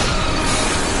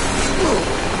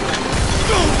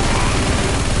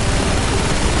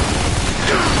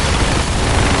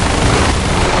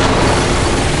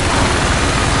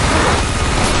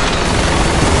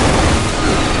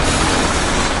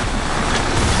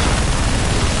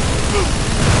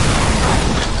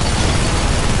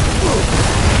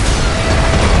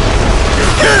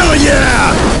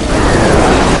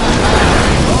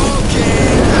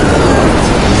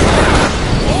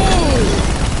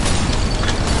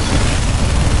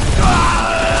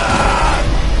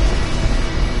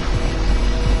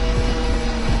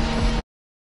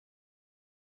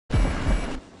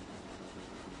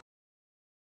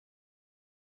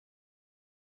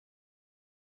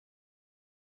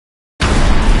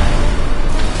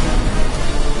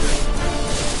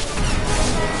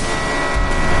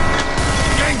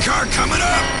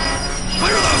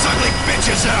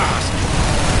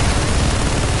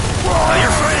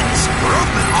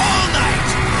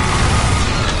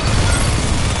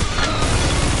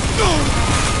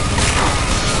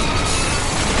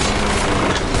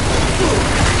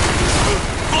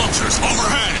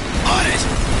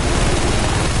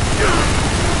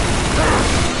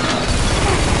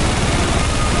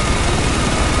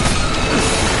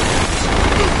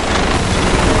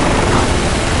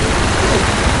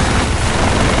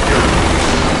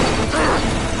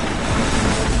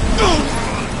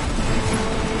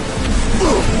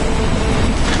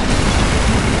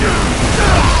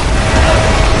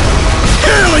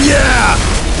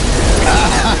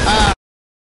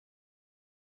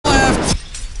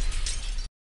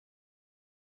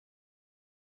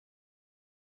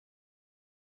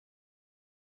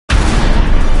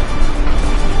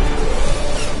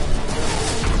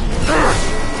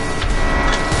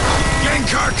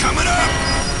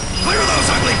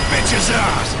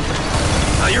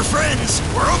 your friends.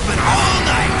 We're open all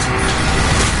night.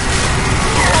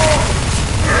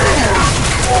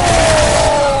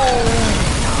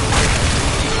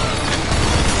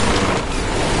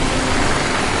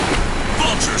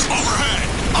 Vultures overhead!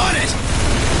 On it!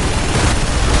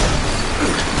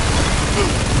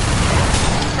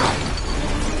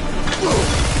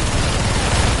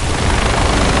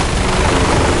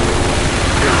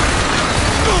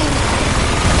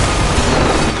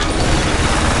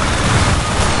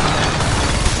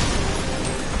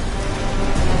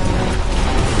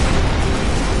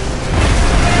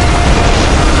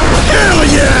 Hell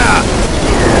yeah!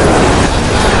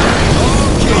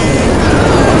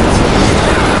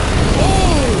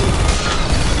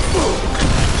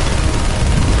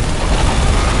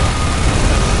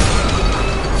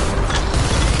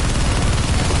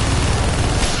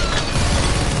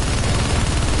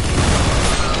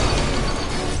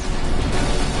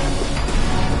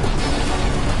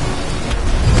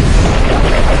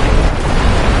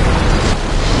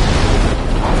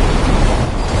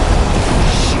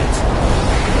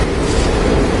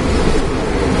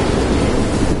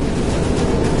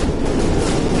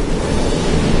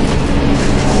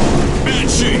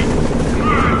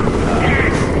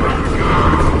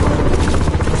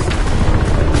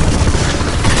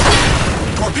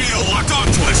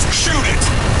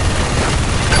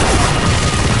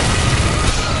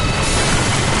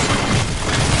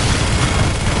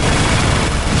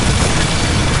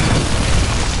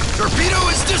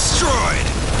 destroyed!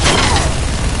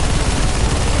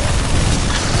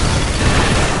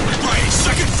 Right,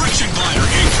 second friction glider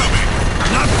incoming!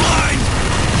 I'm not blind!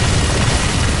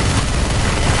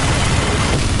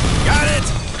 Got it!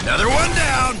 Another one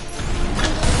down!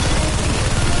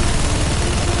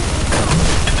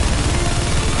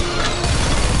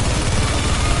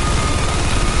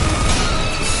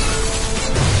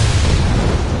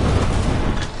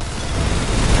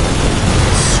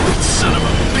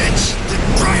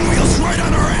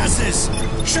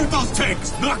 Shoot those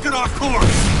tanks! Knock it off course!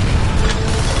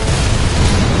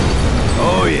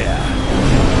 Oh, yeah.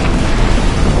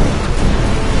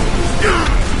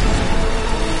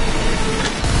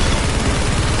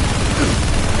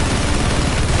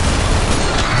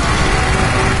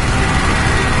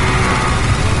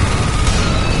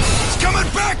 It's coming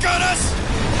back on us!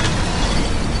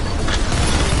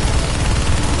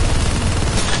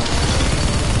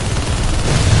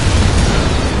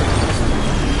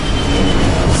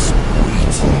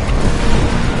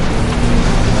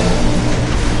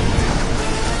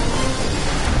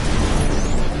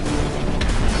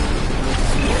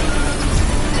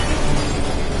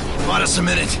 Bought us a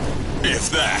minute.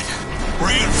 If that.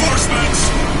 Reinforcements!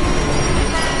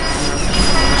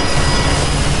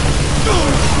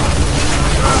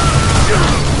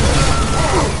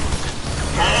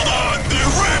 Hold on,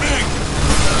 they're ramming!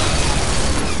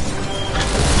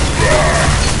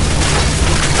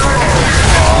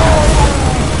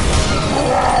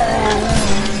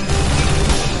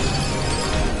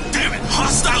 Damn it,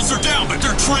 hostiles are down, but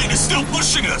their train is still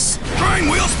pushing us! Grind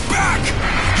wheels back!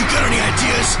 You got any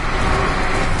ideas?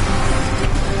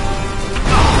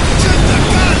 Check the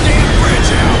goddamn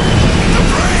bridge out! The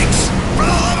brakes! For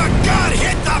the love of God,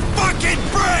 hit the fucking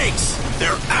brakes!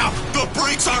 They're out! The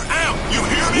brakes are out! You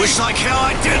hear me? Wish like hell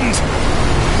I didn't!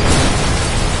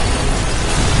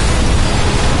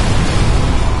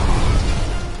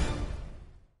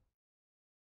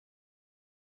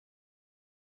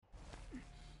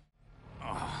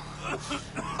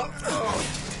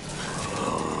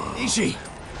 Ishi,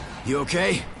 you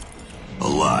okay?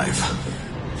 Alive.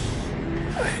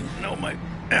 I didn't know my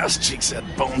ass cheeks had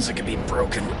bones that could be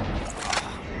broken.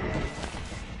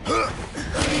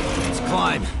 Let's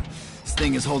climb. This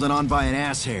thing is holding on by an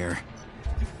ass hair.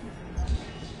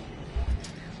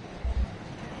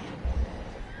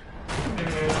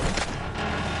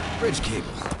 Bridge cable.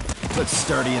 Looks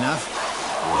sturdy enough.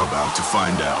 We're about to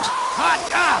find out. Hot!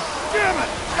 Ah! Damn it!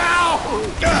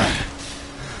 Ow!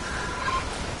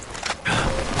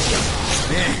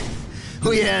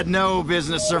 We had no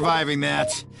business surviving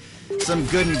that. Some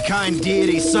good and kind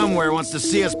deity somewhere wants to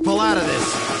see us pull out of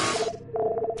this.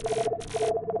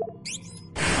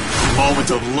 Moment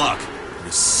of luck in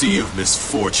a sea of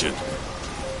misfortune.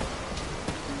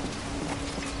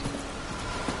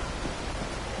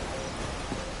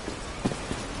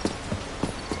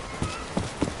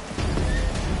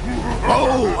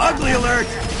 Oh, ugly alert!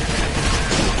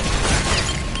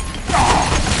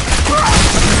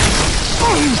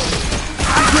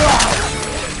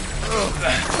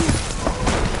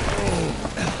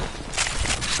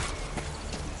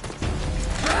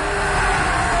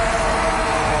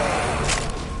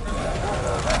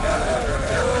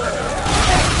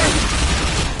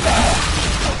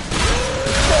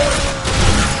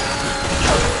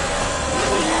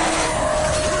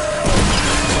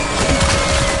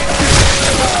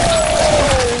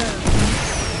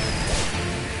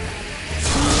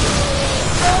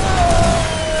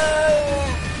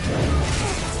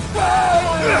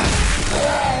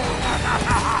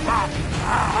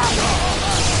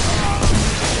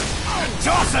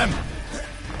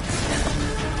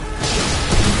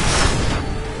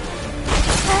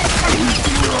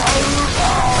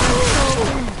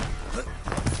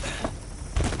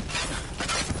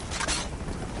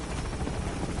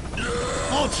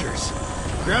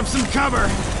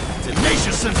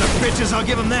 fingers, I'll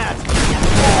give him that.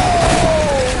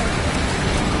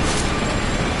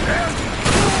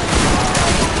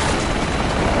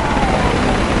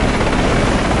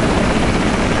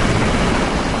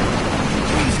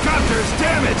 These copter's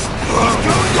damaged. He's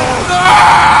going down.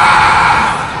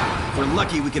 If we're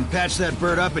lucky, we can patch that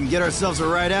bird up and get ourselves a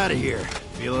ride out of here.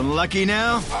 Feeling lucky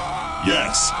now?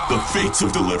 Yes, the fates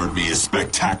have delivered me a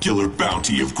spectacular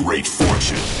bounty of great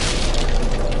fortune.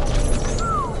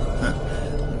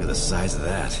 Look at the size of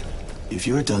that. If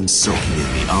you're done soaking in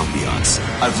the ambiance,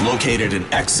 I've located an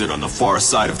exit on the far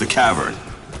side of the cavern.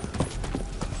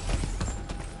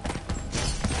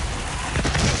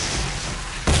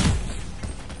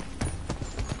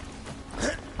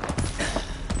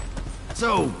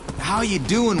 So, how you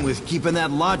doing with keeping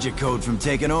that logic code from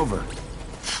taking over?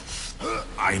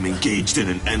 I'm engaged in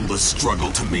an endless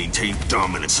struggle to maintain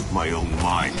dominance of my own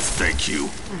mind, thank you.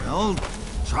 Well,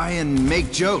 try and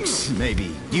make jokes,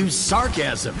 maybe. Use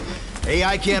sarcasm.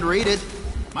 AI can't read it.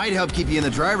 Might help keep you in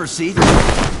the driver's seat.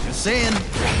 Just saying.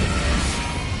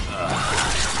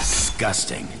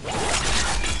 Disgusting.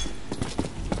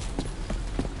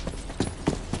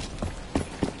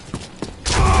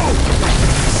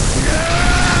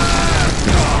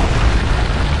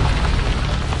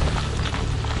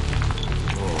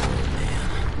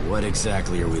 What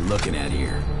exactly are we looking at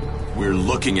here? We're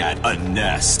looking at a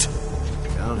nest.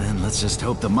 Well then, let's just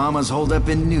hope the mamas hold up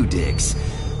in new digs.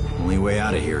 Only way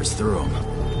out of here is through them.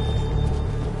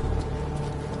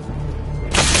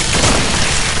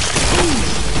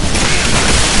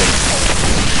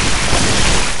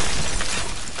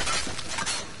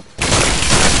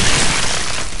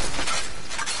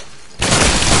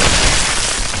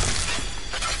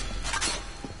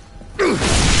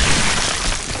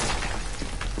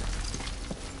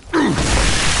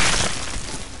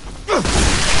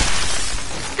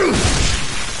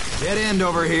 Dead end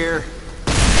over here.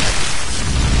 Tell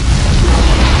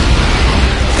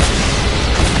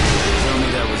me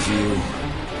that was you.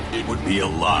 It would be a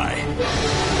lie.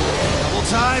 Double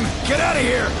time, get out of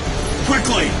here!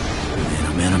 Quickly! Man,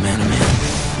 oh man, oh man, oh man.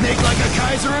 Make like a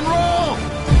Kaiser and roll!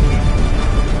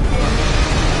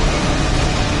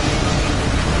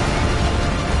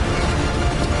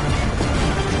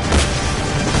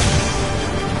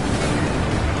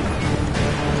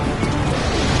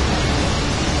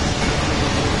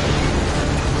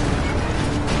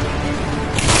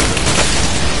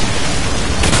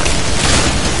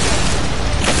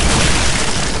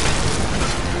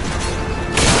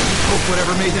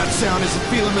 Whatever made that sound isn't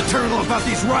feeling maternal about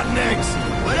these rotten eggs.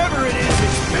 Whatever it is,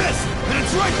 it's pissed, and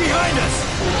it's right behind us.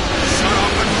 Shut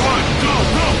up and run! Go,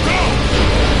 go, go!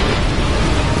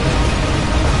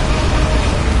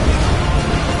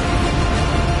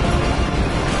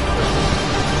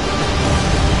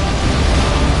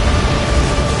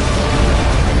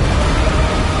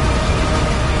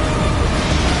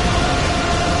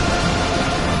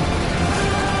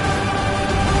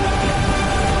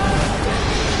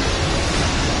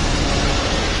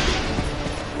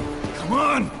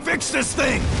 Fix this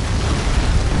thing!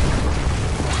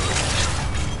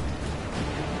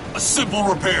 A simple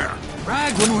repair.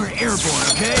 Brag when we're airborne,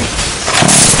 okay?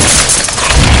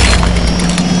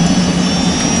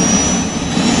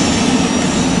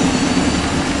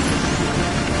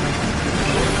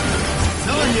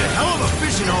 Telling you, hell of a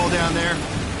fishing hole down there.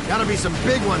 Gotta be some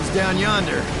big ones down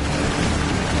yonder.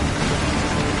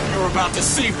 You're about to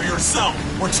see for yourself.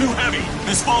 We're too heavy.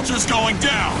 This vulture's going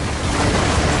down.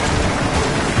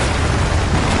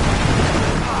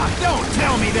 Don't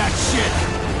tell me that shit!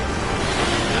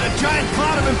 Got a giant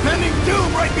cloud of impending doom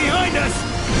right behind us!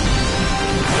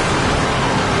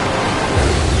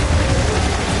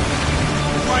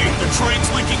 Right, the train's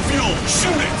leaking fuel.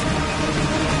 Shoot it!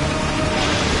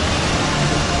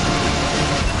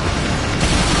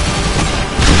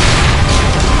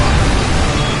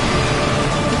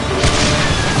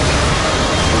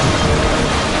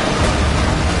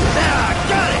 Yeah,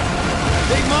 got it!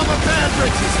 Big Mama Bad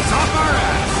Britches is off our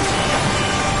ass!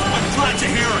 I'm glad to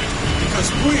hear it,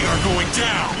 because we are going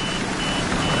down!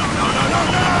 No, no, no, no,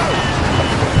 no!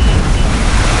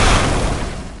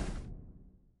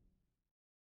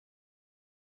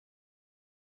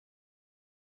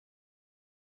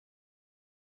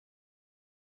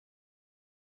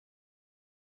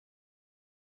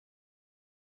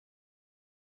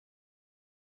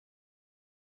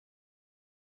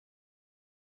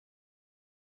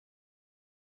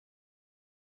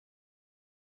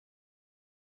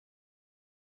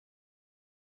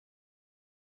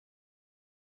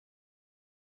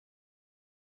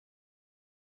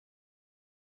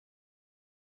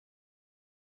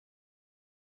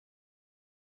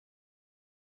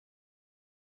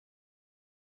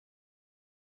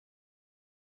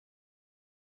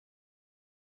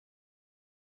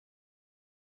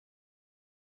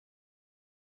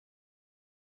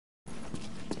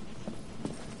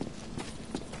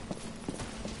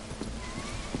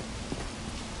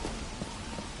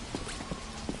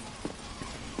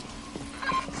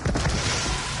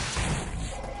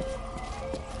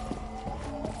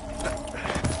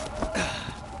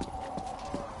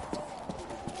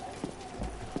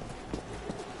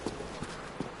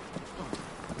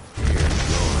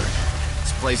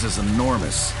 place is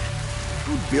enormous.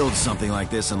 Who'd build something like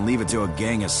this and leave it to a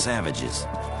gang of savages?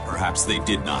 Perhaps they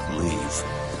did not leave.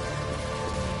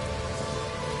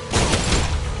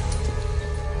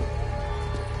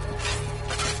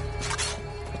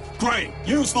 Gray,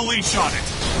 use the leash on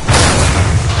it!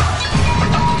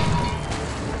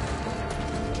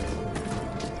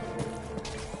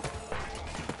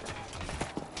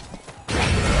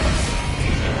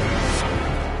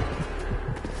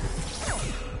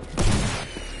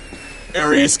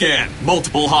 Area scan.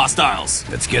 Multiple hostiles.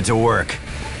 Let's get to work.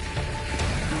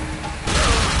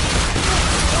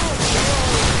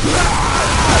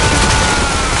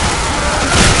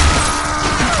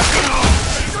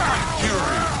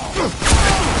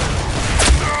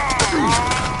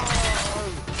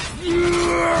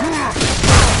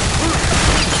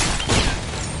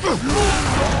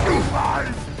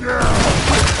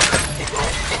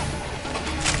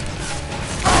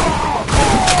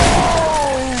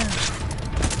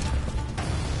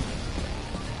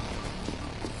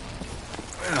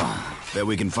 Bet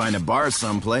we can find a bar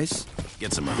someplace.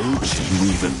 Get some hooch.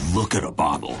 You even look at a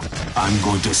bottle, I'm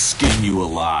going to skin you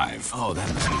alive. Oh,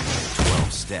 that must be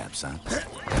 12 steps, huh?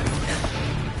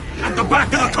 At the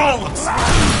back of the columns!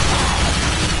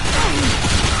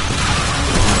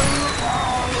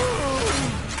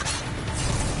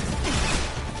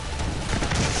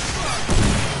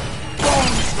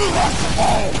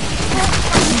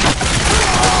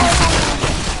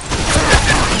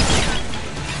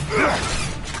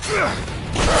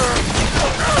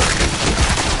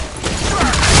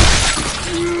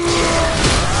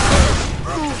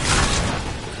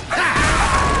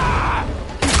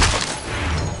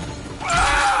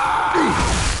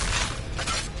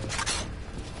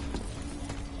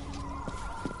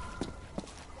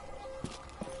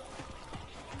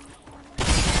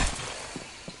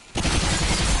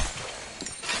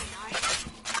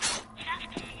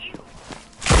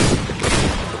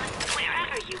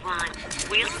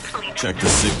 Check the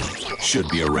signal. Should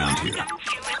be around here.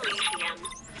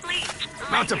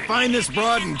 About to find this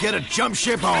broad and get a jump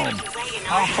ship home.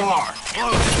 How far?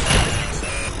 Close.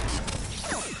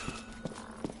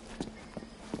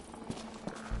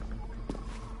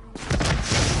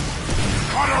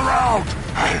 Cut around!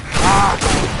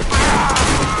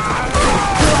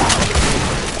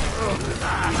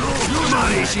 Come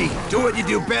on, Ishi. Do what you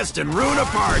do best and ruin a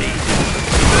party.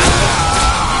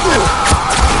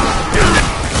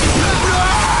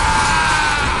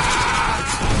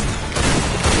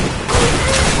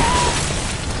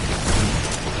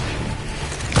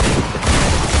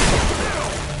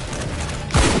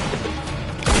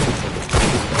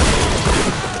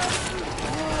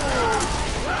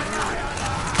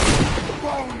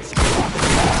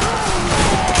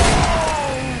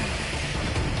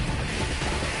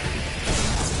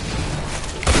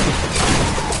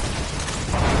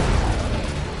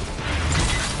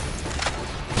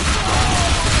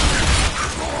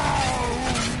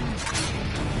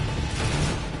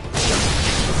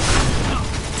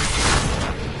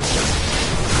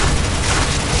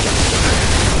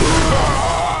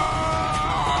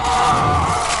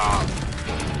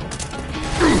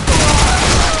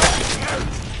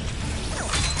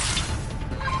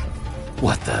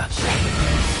 What the?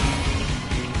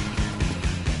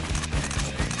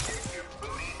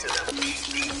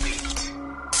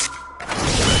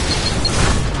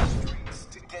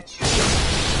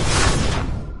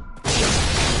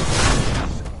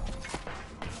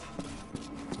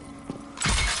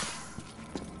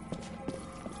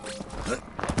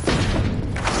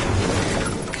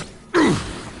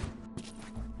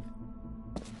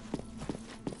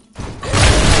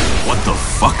 What the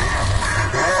fuck?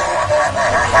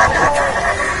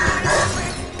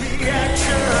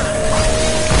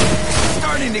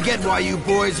 Starting to get why you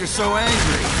boys are so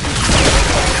angry.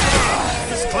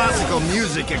 This classical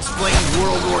music explains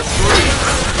World War III.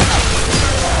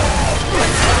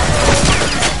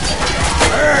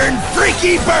 Burn,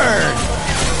 freaky burn!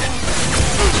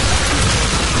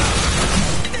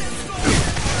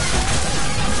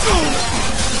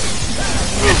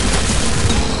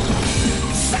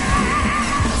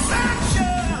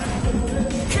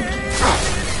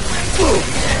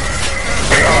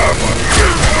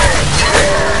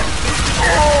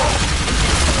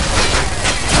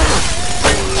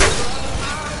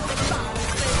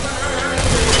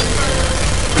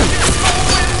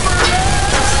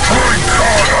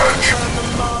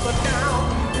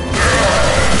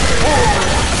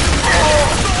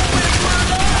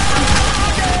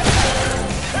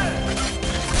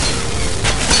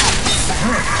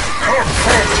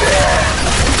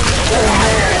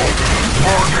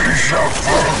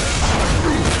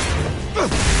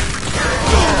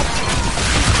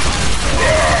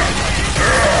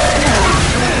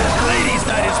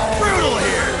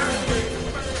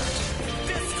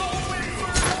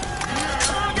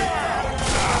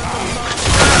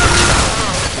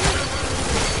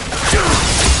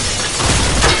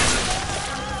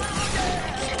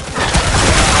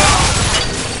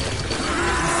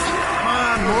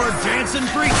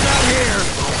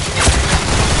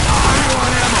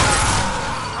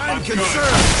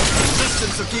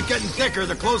 This will keep getting thicker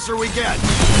the closer we get.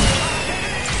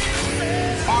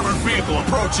 Armored vehicle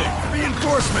approaching.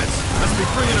 Reinforcements! Must be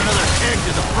bringing another keg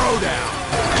to the throwdown.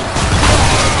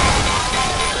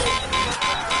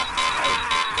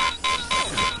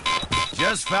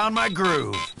 Just found my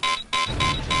groove.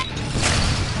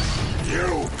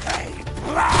 You pay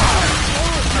blood!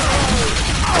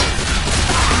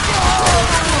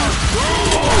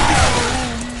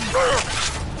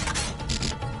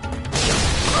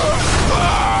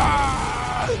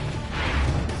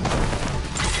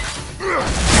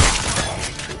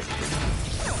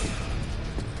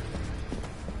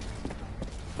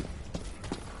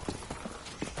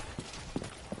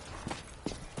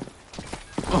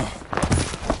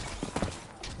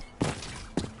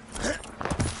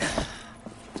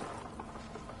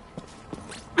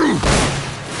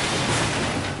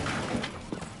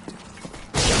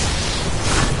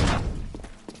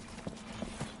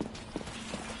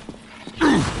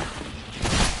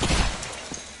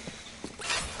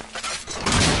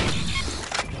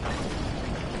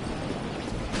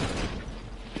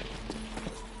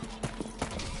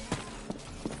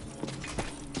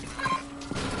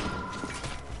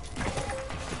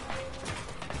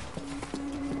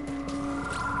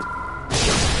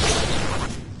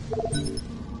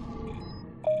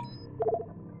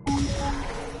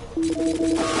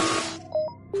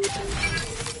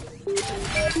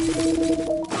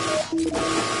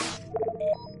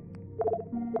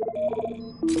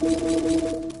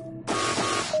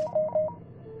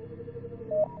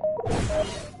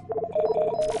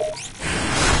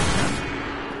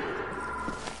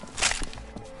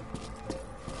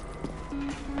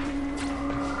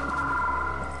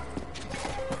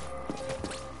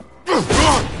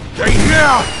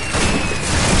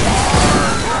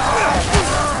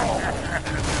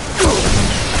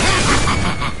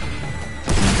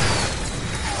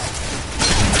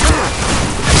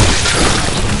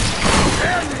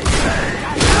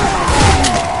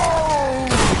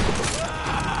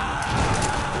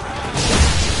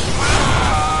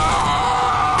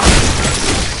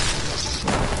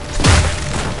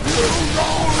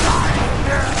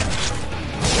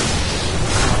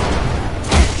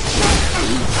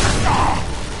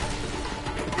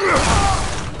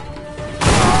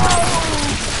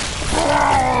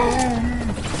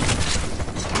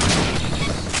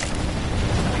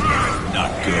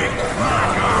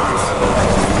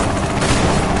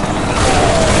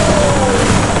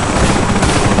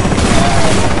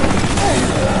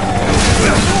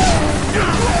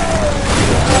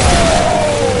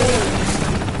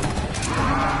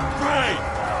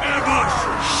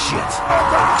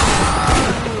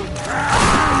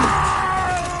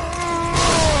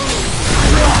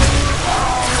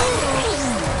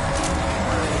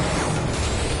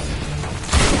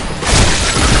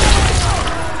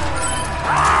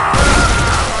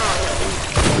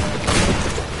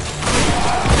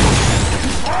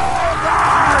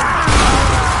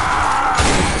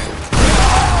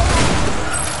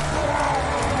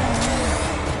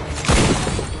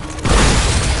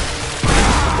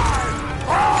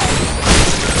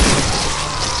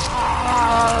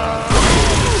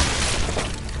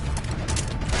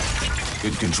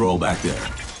 Control back there.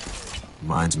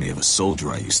 Reminds me of a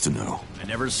soldier I used to know. I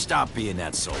never stopped being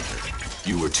that soldier.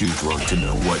 You were too drunk to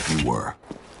know what you were.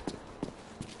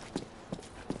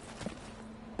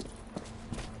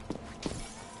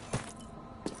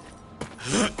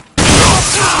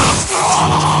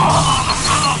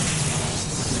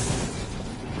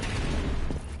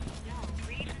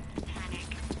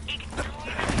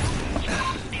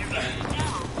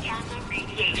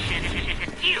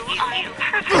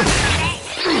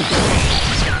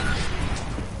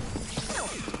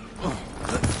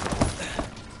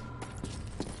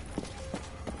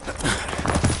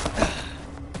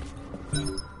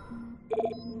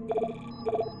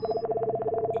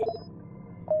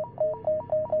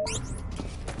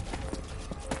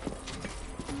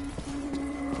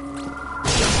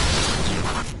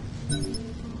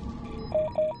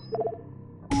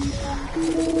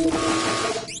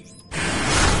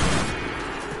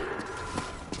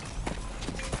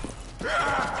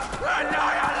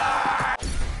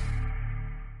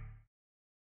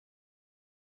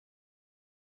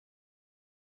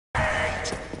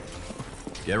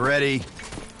 Get ready.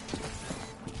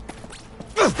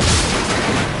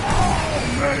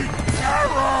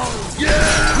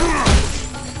 Yeah!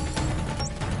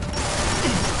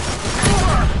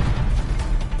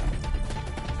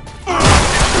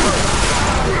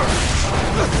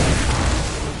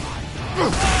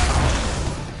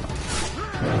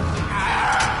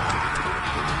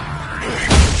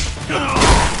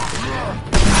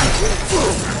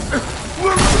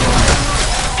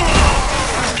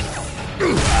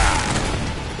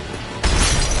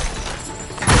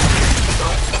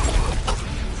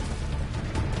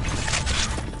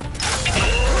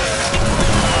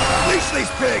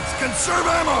 Conserve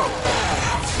ammo!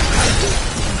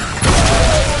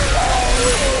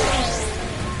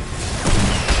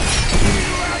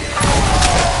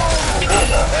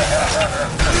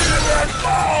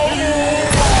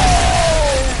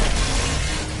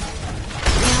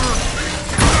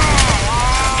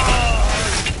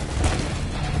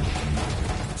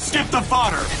 Skip the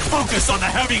fodder! Focus on the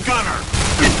heavy gunner!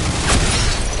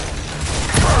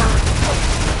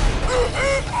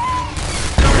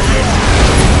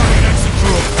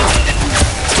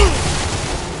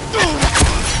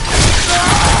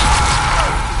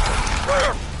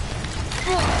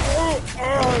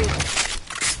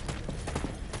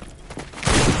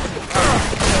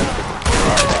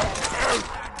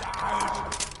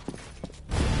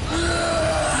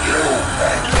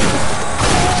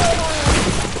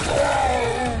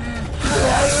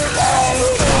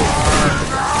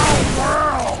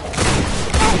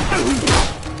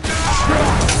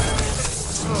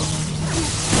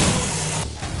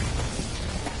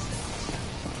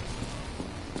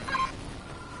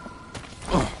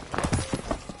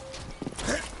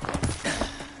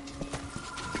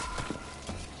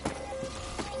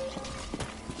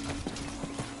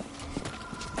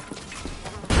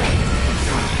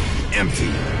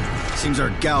 Empty. Seems our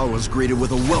gal was greeted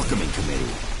with a welcoming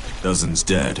committee. Dozens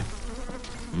dead.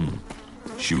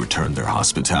 She returned their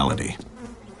hospitality.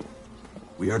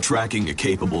 We are tracking a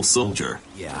capable soldier.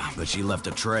 Yeah, but she left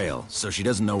a trail, so she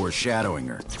doesn't know we're shadowing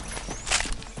her.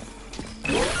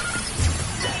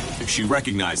 If she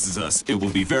recognizes us, it will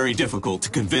be very difficult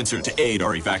to convince her to aid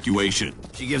our evacuation.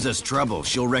 She gives us trouble,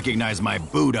 she'll recognize my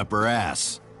boot up her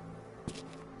ass.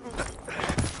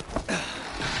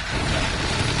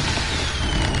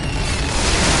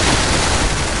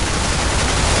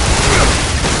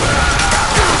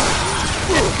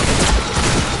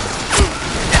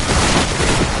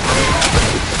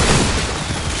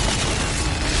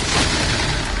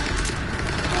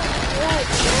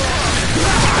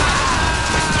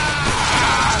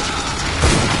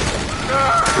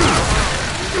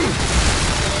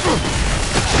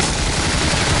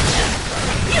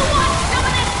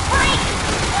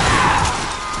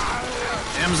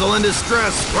 Damsel in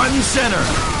distress, front and center.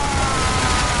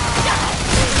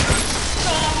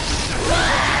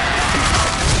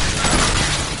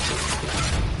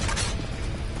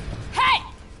 Hey!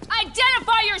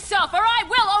 Identify yourself or I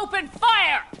will open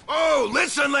fire! Oh,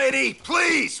 listen, lady,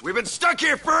 please! We've been stuck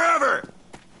here forever!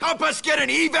 Help us get an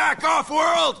evac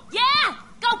off-world! Yeah?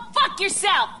 Go fuck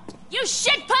yourself! You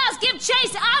shitpaws give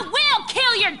chase, I will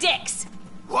kill your dicks!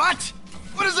 What?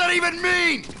 What does that even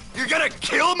mean? You're gonna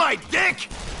kill my dick?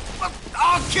 Well,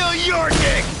 I'll kill your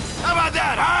dick! How about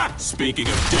that, huh? Speaking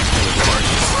of dick killing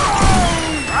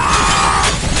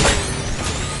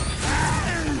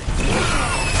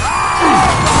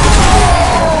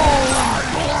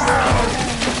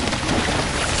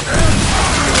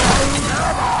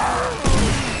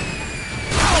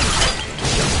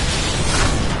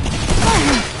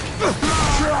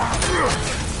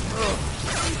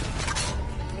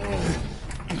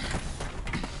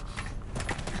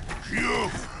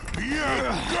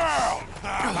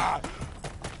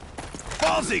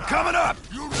Ballsy, coming up!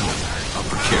 a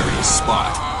precarious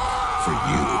spot for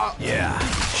you. Yeah,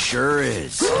 sure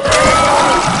is.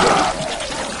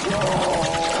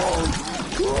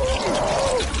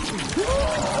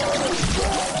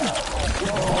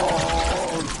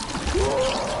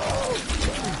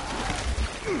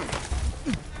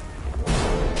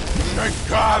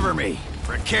 Cover me.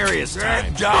 Precarious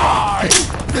time. Die!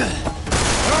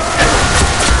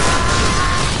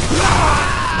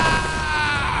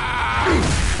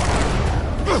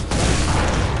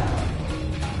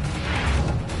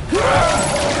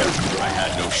 I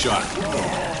had no shot.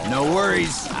 No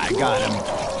worries, I got him.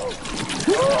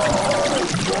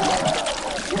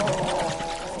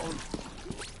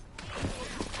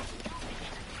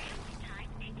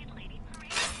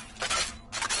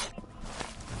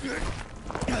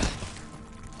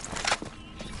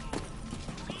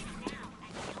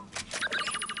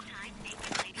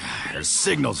 Her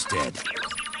signal's dead.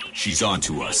 She's on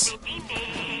to us.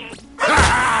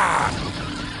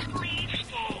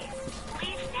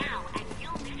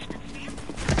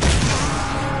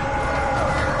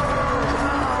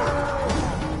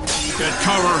 Get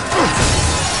cover!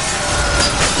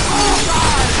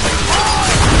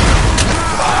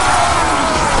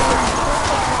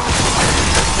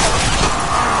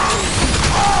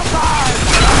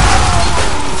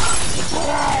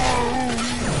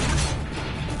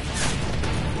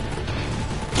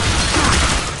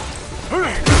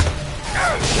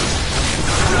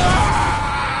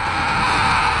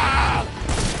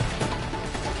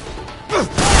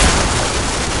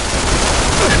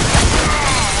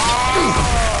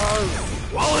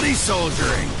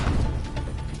 soldiering.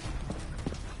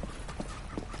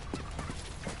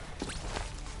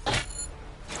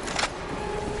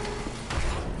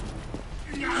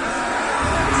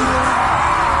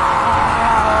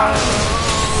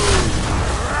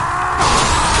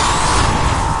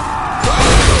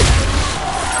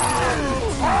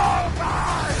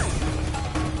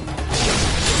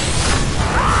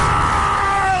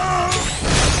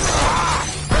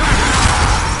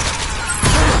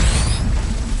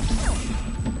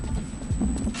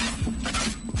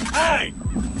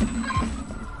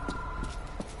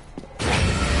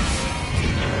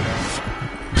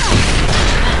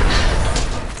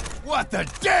 What the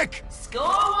dick? Score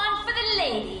one for the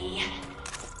lady.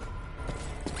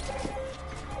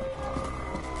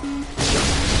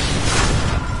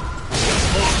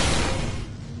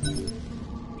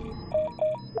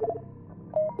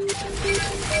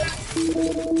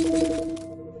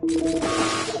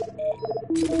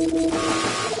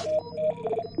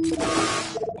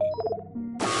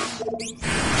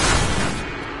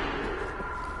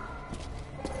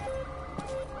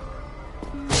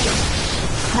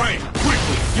 Gray,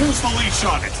 quickly, use the leash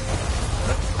on it.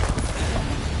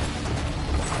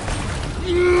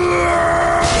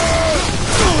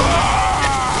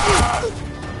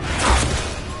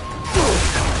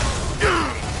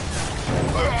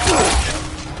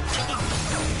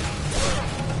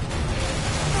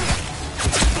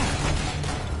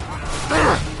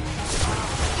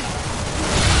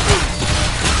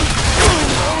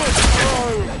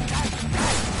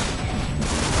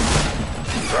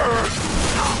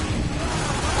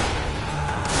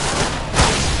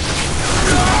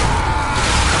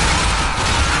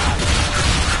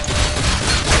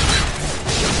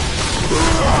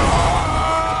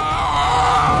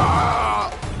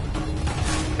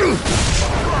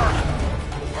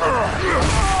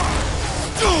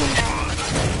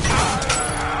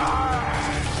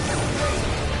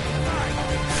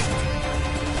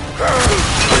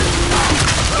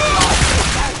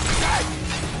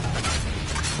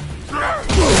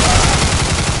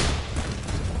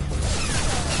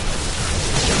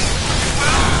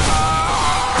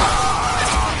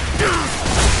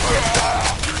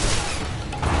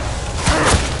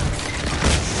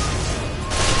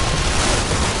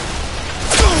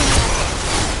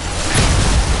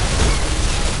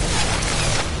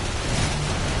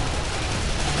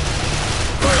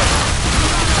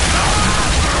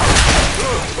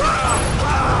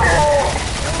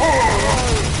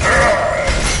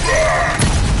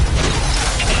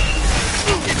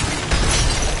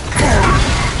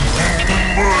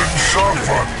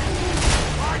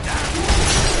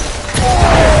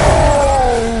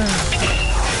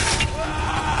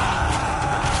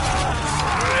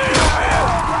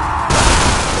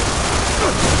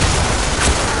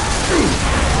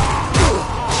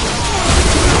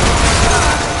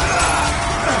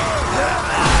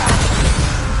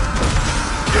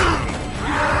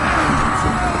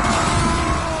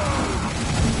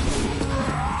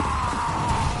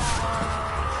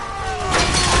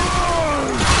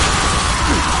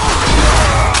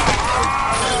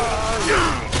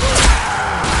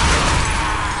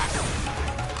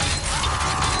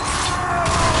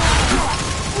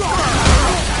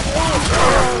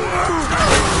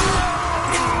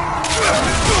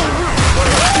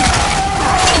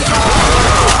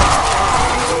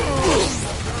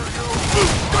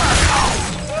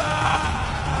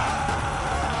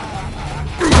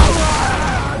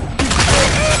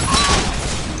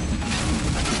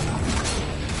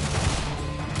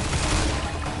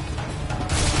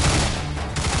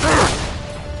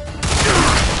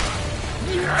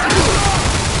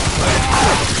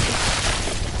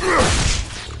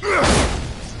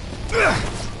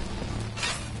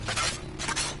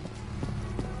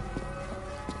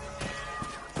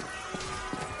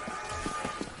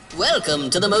 Welcome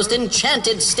to the most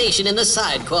enchanted station in the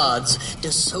side quads.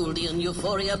 Desoldian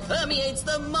euphoria permeates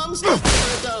the monster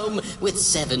dome with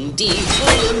 7D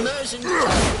full immersion.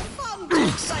 Fun to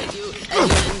excite you and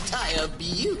your entire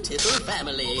beautiful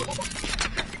family.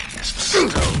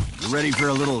 You ready for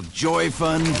a little joy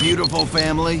fun, beautiful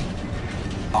family?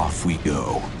 Off we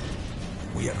go.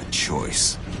 We have a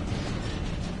choice.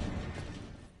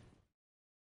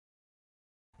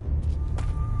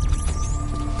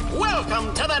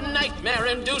 Welcome to the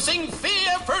nightmare-inducing,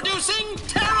 fear-producing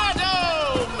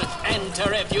Terradome!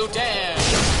 Enter if you dare!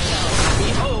 Now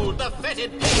behold the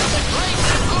fetid pit of the great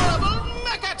and horrible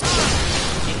Mechaton!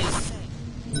 It is said...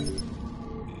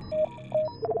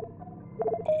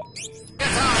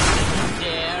 Mechaton,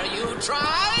 dare you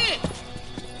try?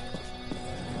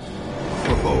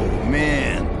 Oh,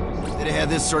 man. Should have had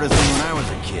this sort of thing when I was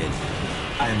a kid.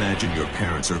 I imagine your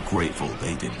parents are grateful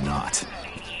they did not.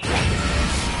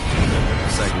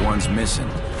 Looks like one's missing.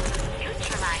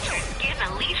 Give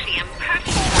Elysium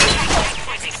perfect.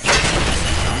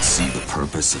 I don't see the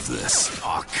purpose of this.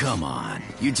 Oh, come on.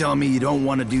 You telling me you don't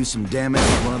want to do some damage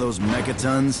with one of those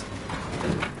megatons?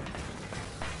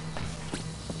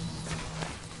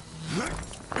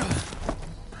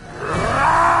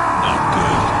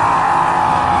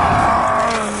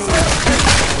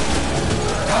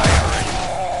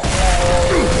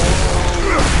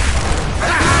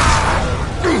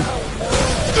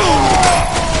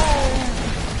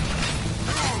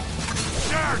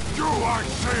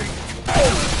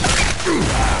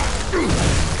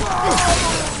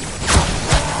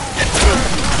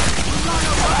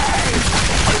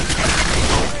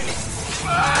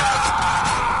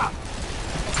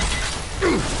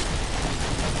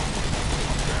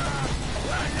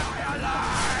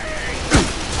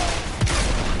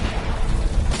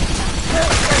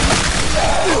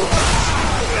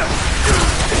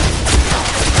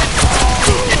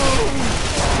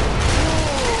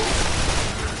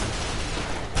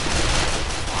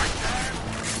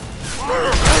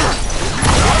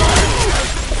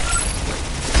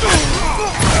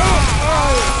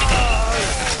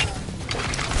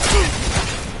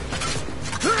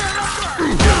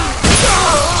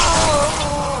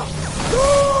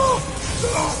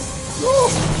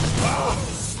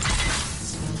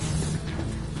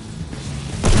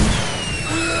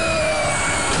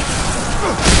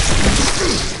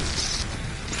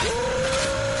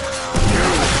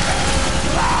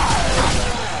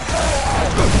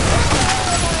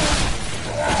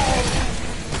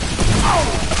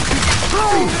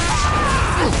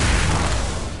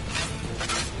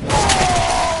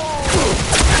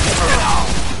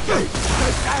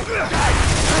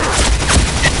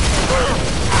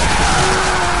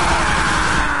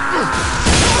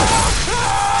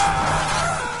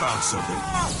 Found something.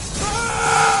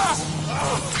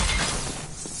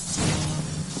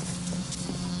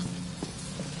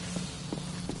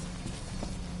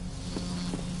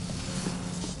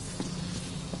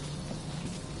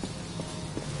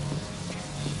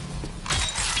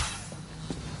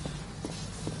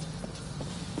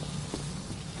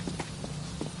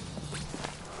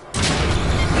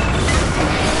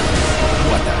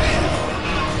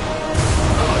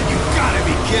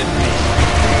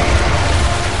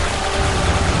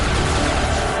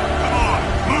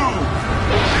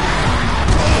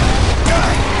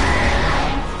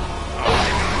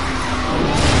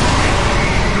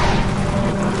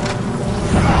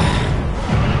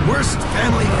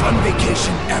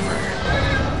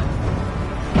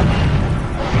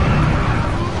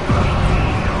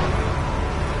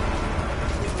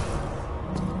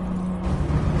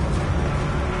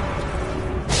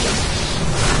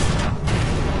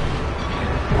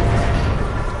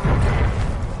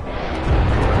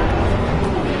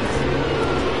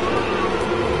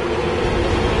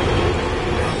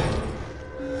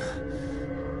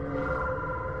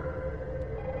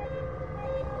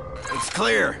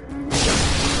 Clear.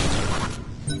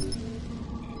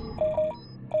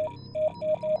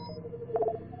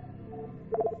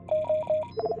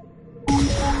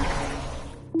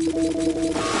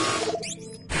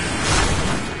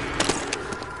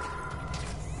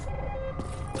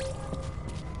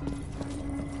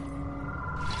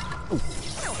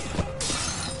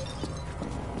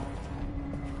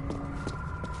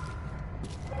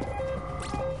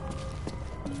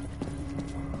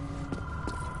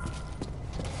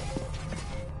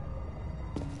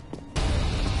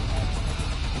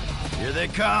 Here they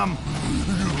come.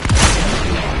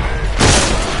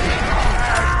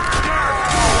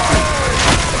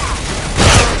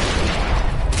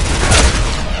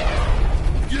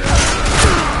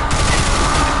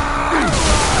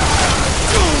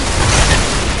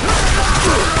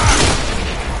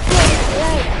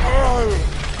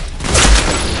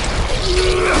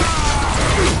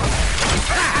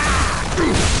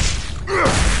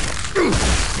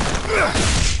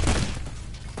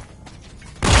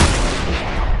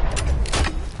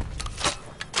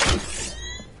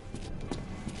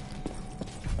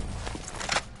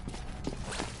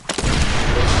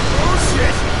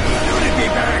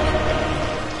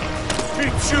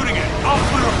 Shooting it! I'll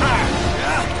clear a path!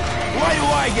 Yeah? Why do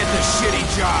I get the shitty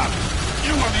job?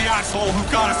 You are the asshole who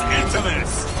got us into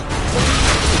this!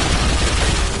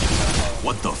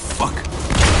 What the fuck?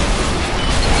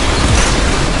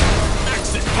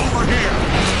 Exit over here!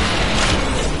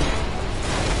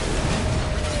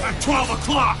 At 12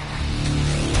 o'clock!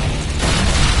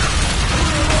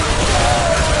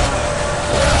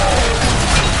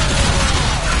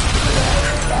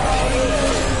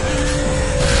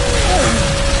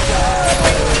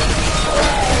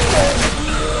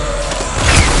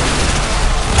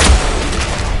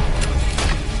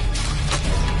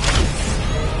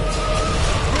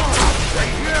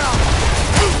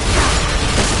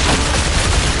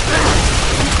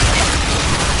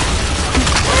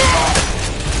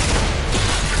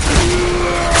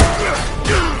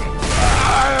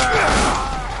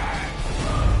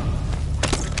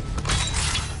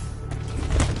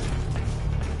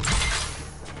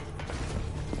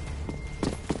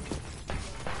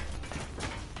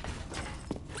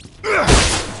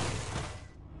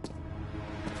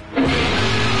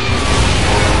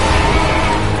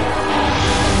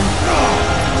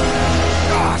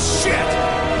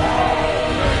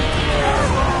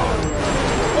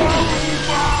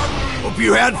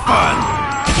 had fun!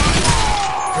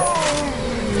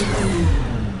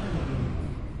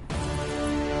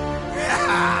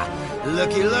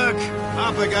 Looky look!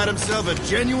 Papa got himself a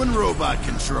genuine robot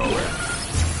controller.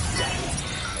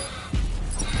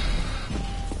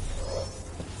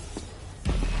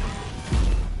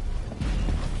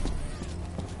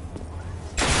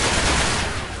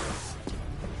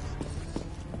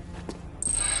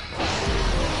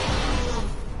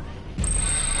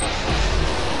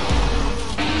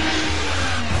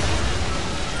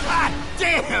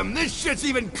 Damn, this shit's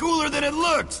even cooler than it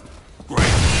looks! Great.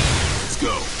 Let's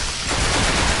go.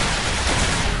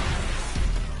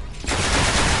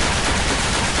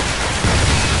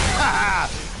 Ha!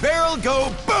 Barrel go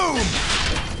boom!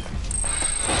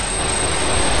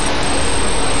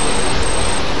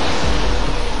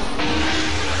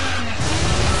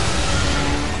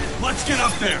 Let's get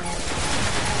up there.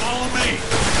 Follow me.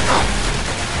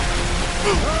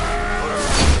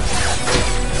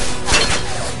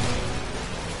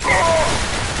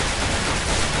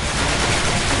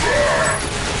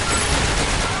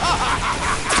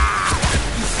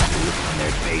 On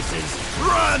their faces.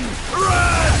 Run!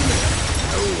 Run!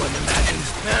 No one imagines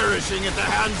perishing at the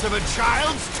hands of a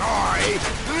child's toy.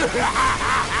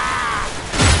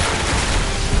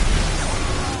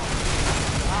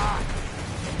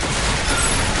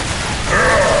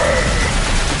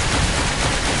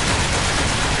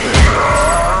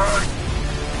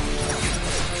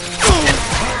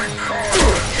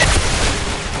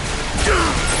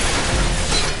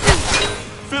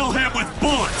 Fill him with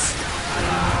bullets.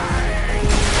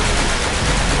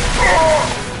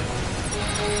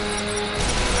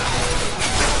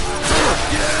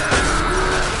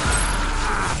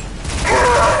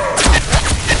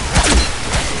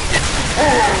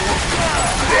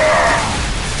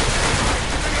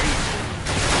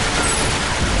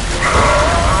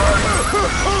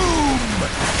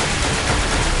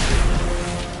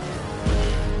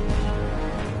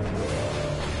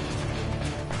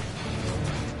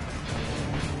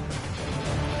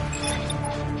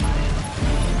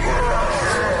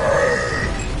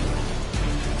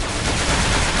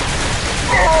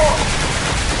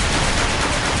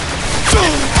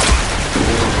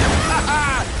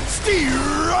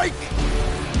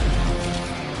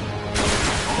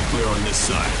 All clear on this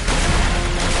side.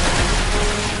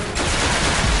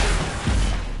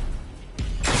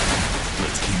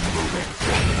 Let's keep moving.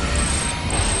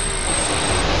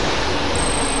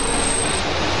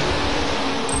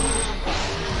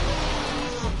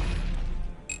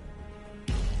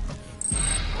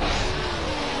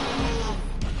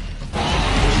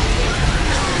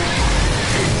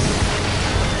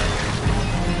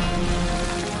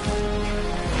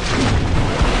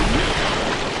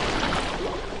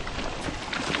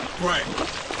 Right.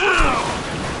 Ow!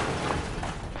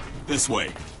 This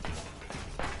way.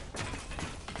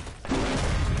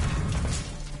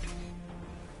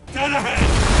 Dead ahead!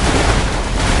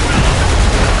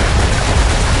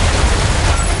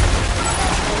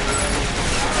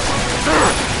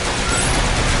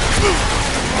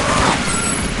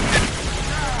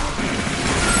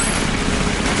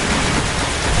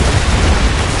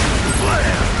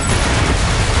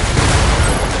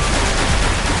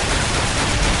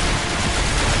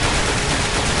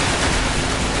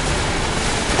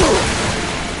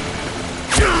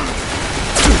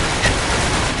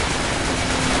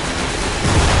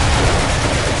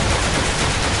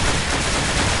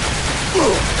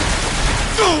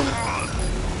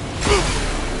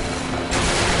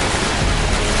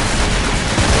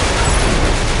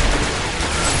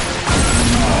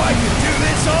 I can do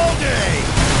this all day!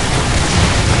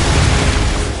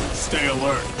 Stay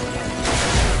alert.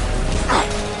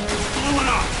 Blow it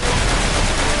up!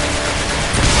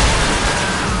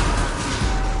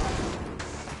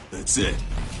 That's it.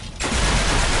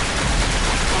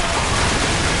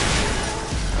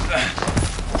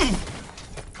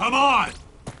 Come on!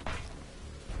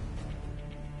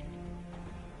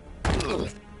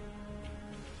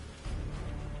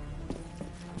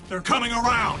 They're coming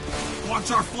around!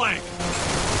 Watch our flank!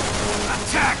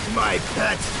 Attack, my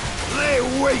pet! Lay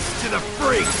waste to the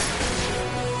freaks!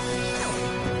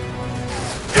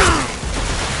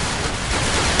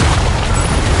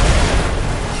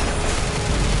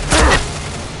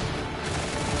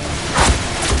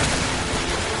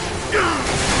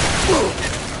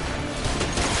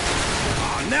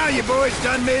 Oh, now you boys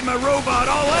done made my robot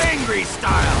all angry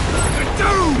style!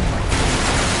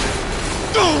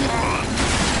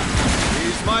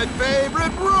 He's my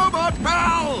favorite robot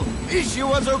pal! Ishi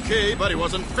was okay, but he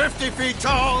wasn't 50 feet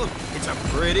tall. It's a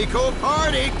pretty cool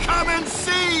party. Come and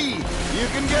see! You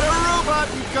can get a robot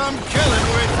and come kill it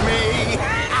with me!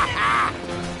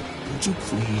 Would you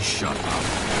please shut up?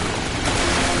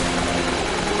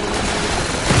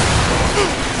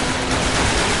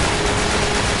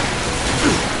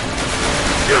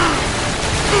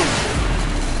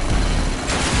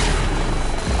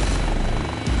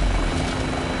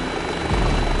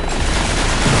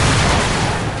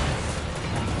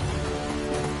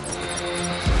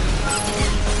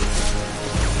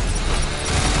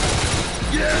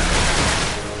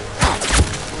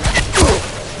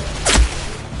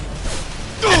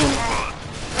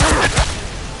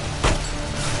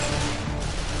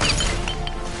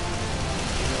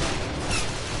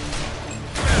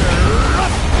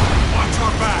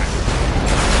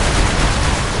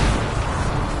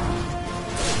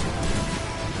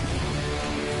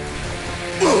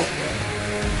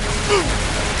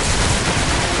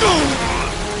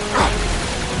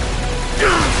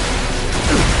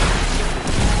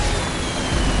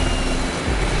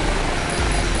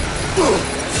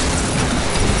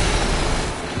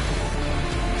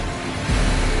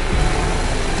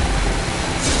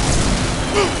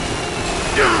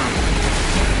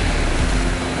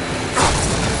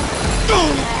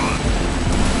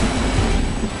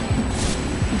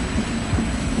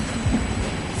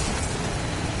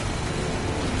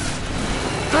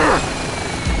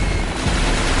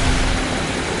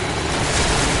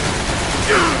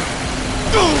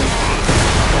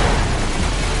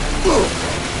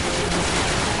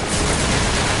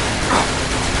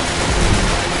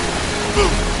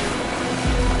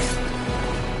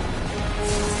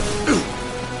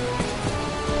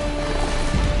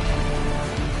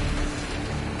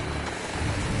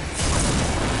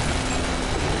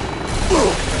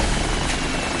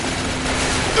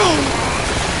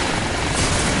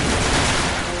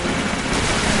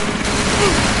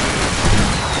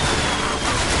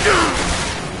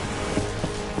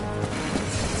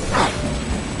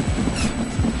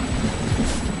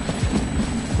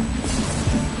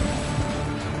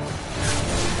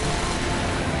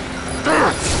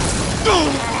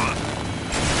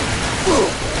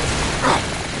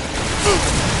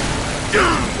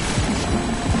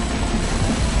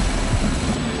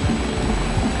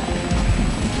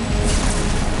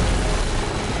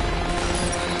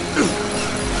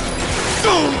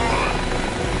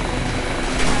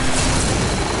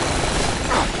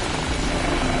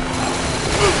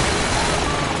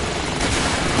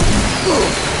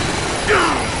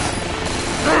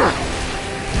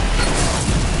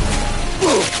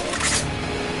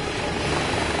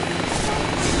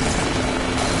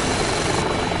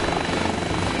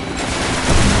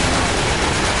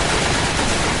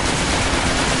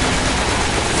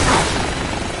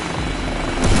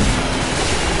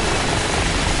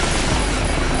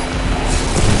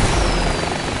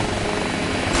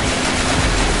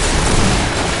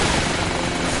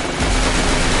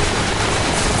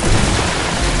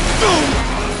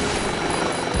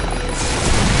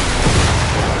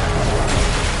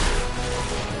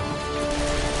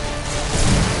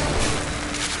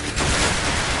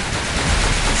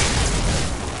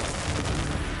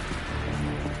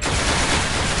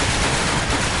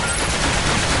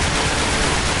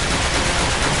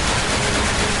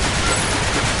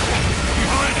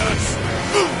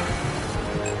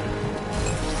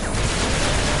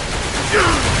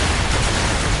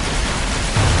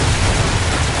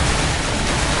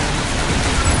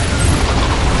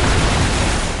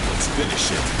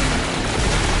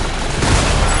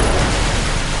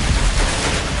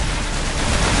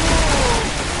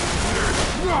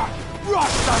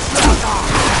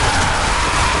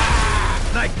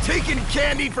 Like taking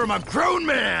candy from a grown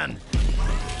man!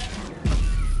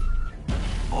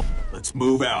 Oh, let's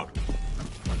move out.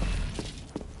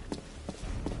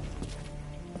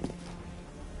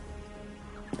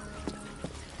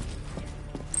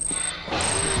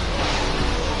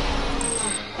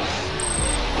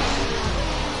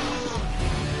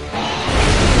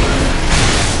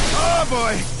 Oh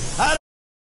boy!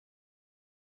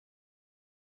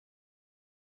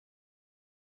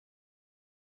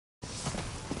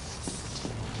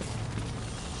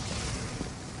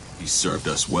 He served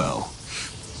us well.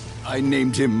 I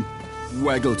named him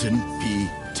Waggleton P.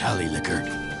 Tallylicker,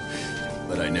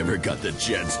 but I never got the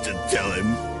chance to tell him.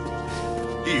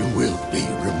 He will be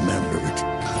remembered.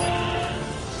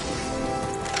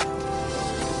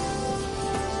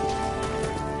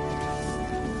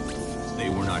 They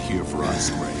were not here for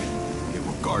us, Gray. They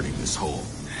were guarding this hole.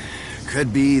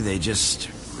 Could be they just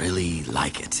really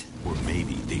like it. Or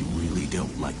maybe they really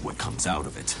don't like what comes out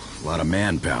of it. A lot of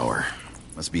manpower.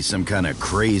 Must be some kind of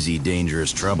crazy,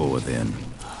 dangerous trouble within.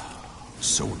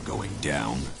 So we're going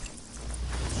down.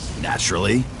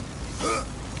 Naturally.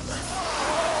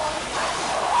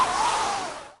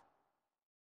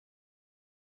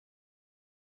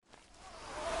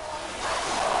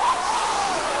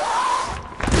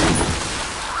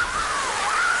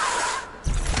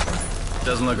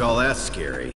 Doesn't look all that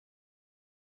scary.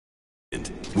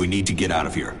 We need to get out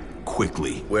of here,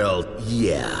 quickly. Well,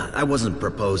 yeah, I wasn't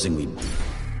proposing we...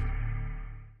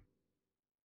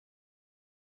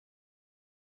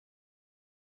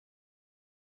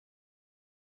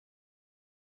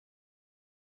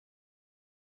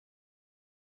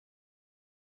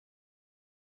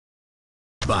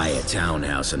 buy a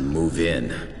townhouse and move in.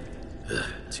 Ugh,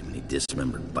 too many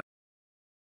dismembered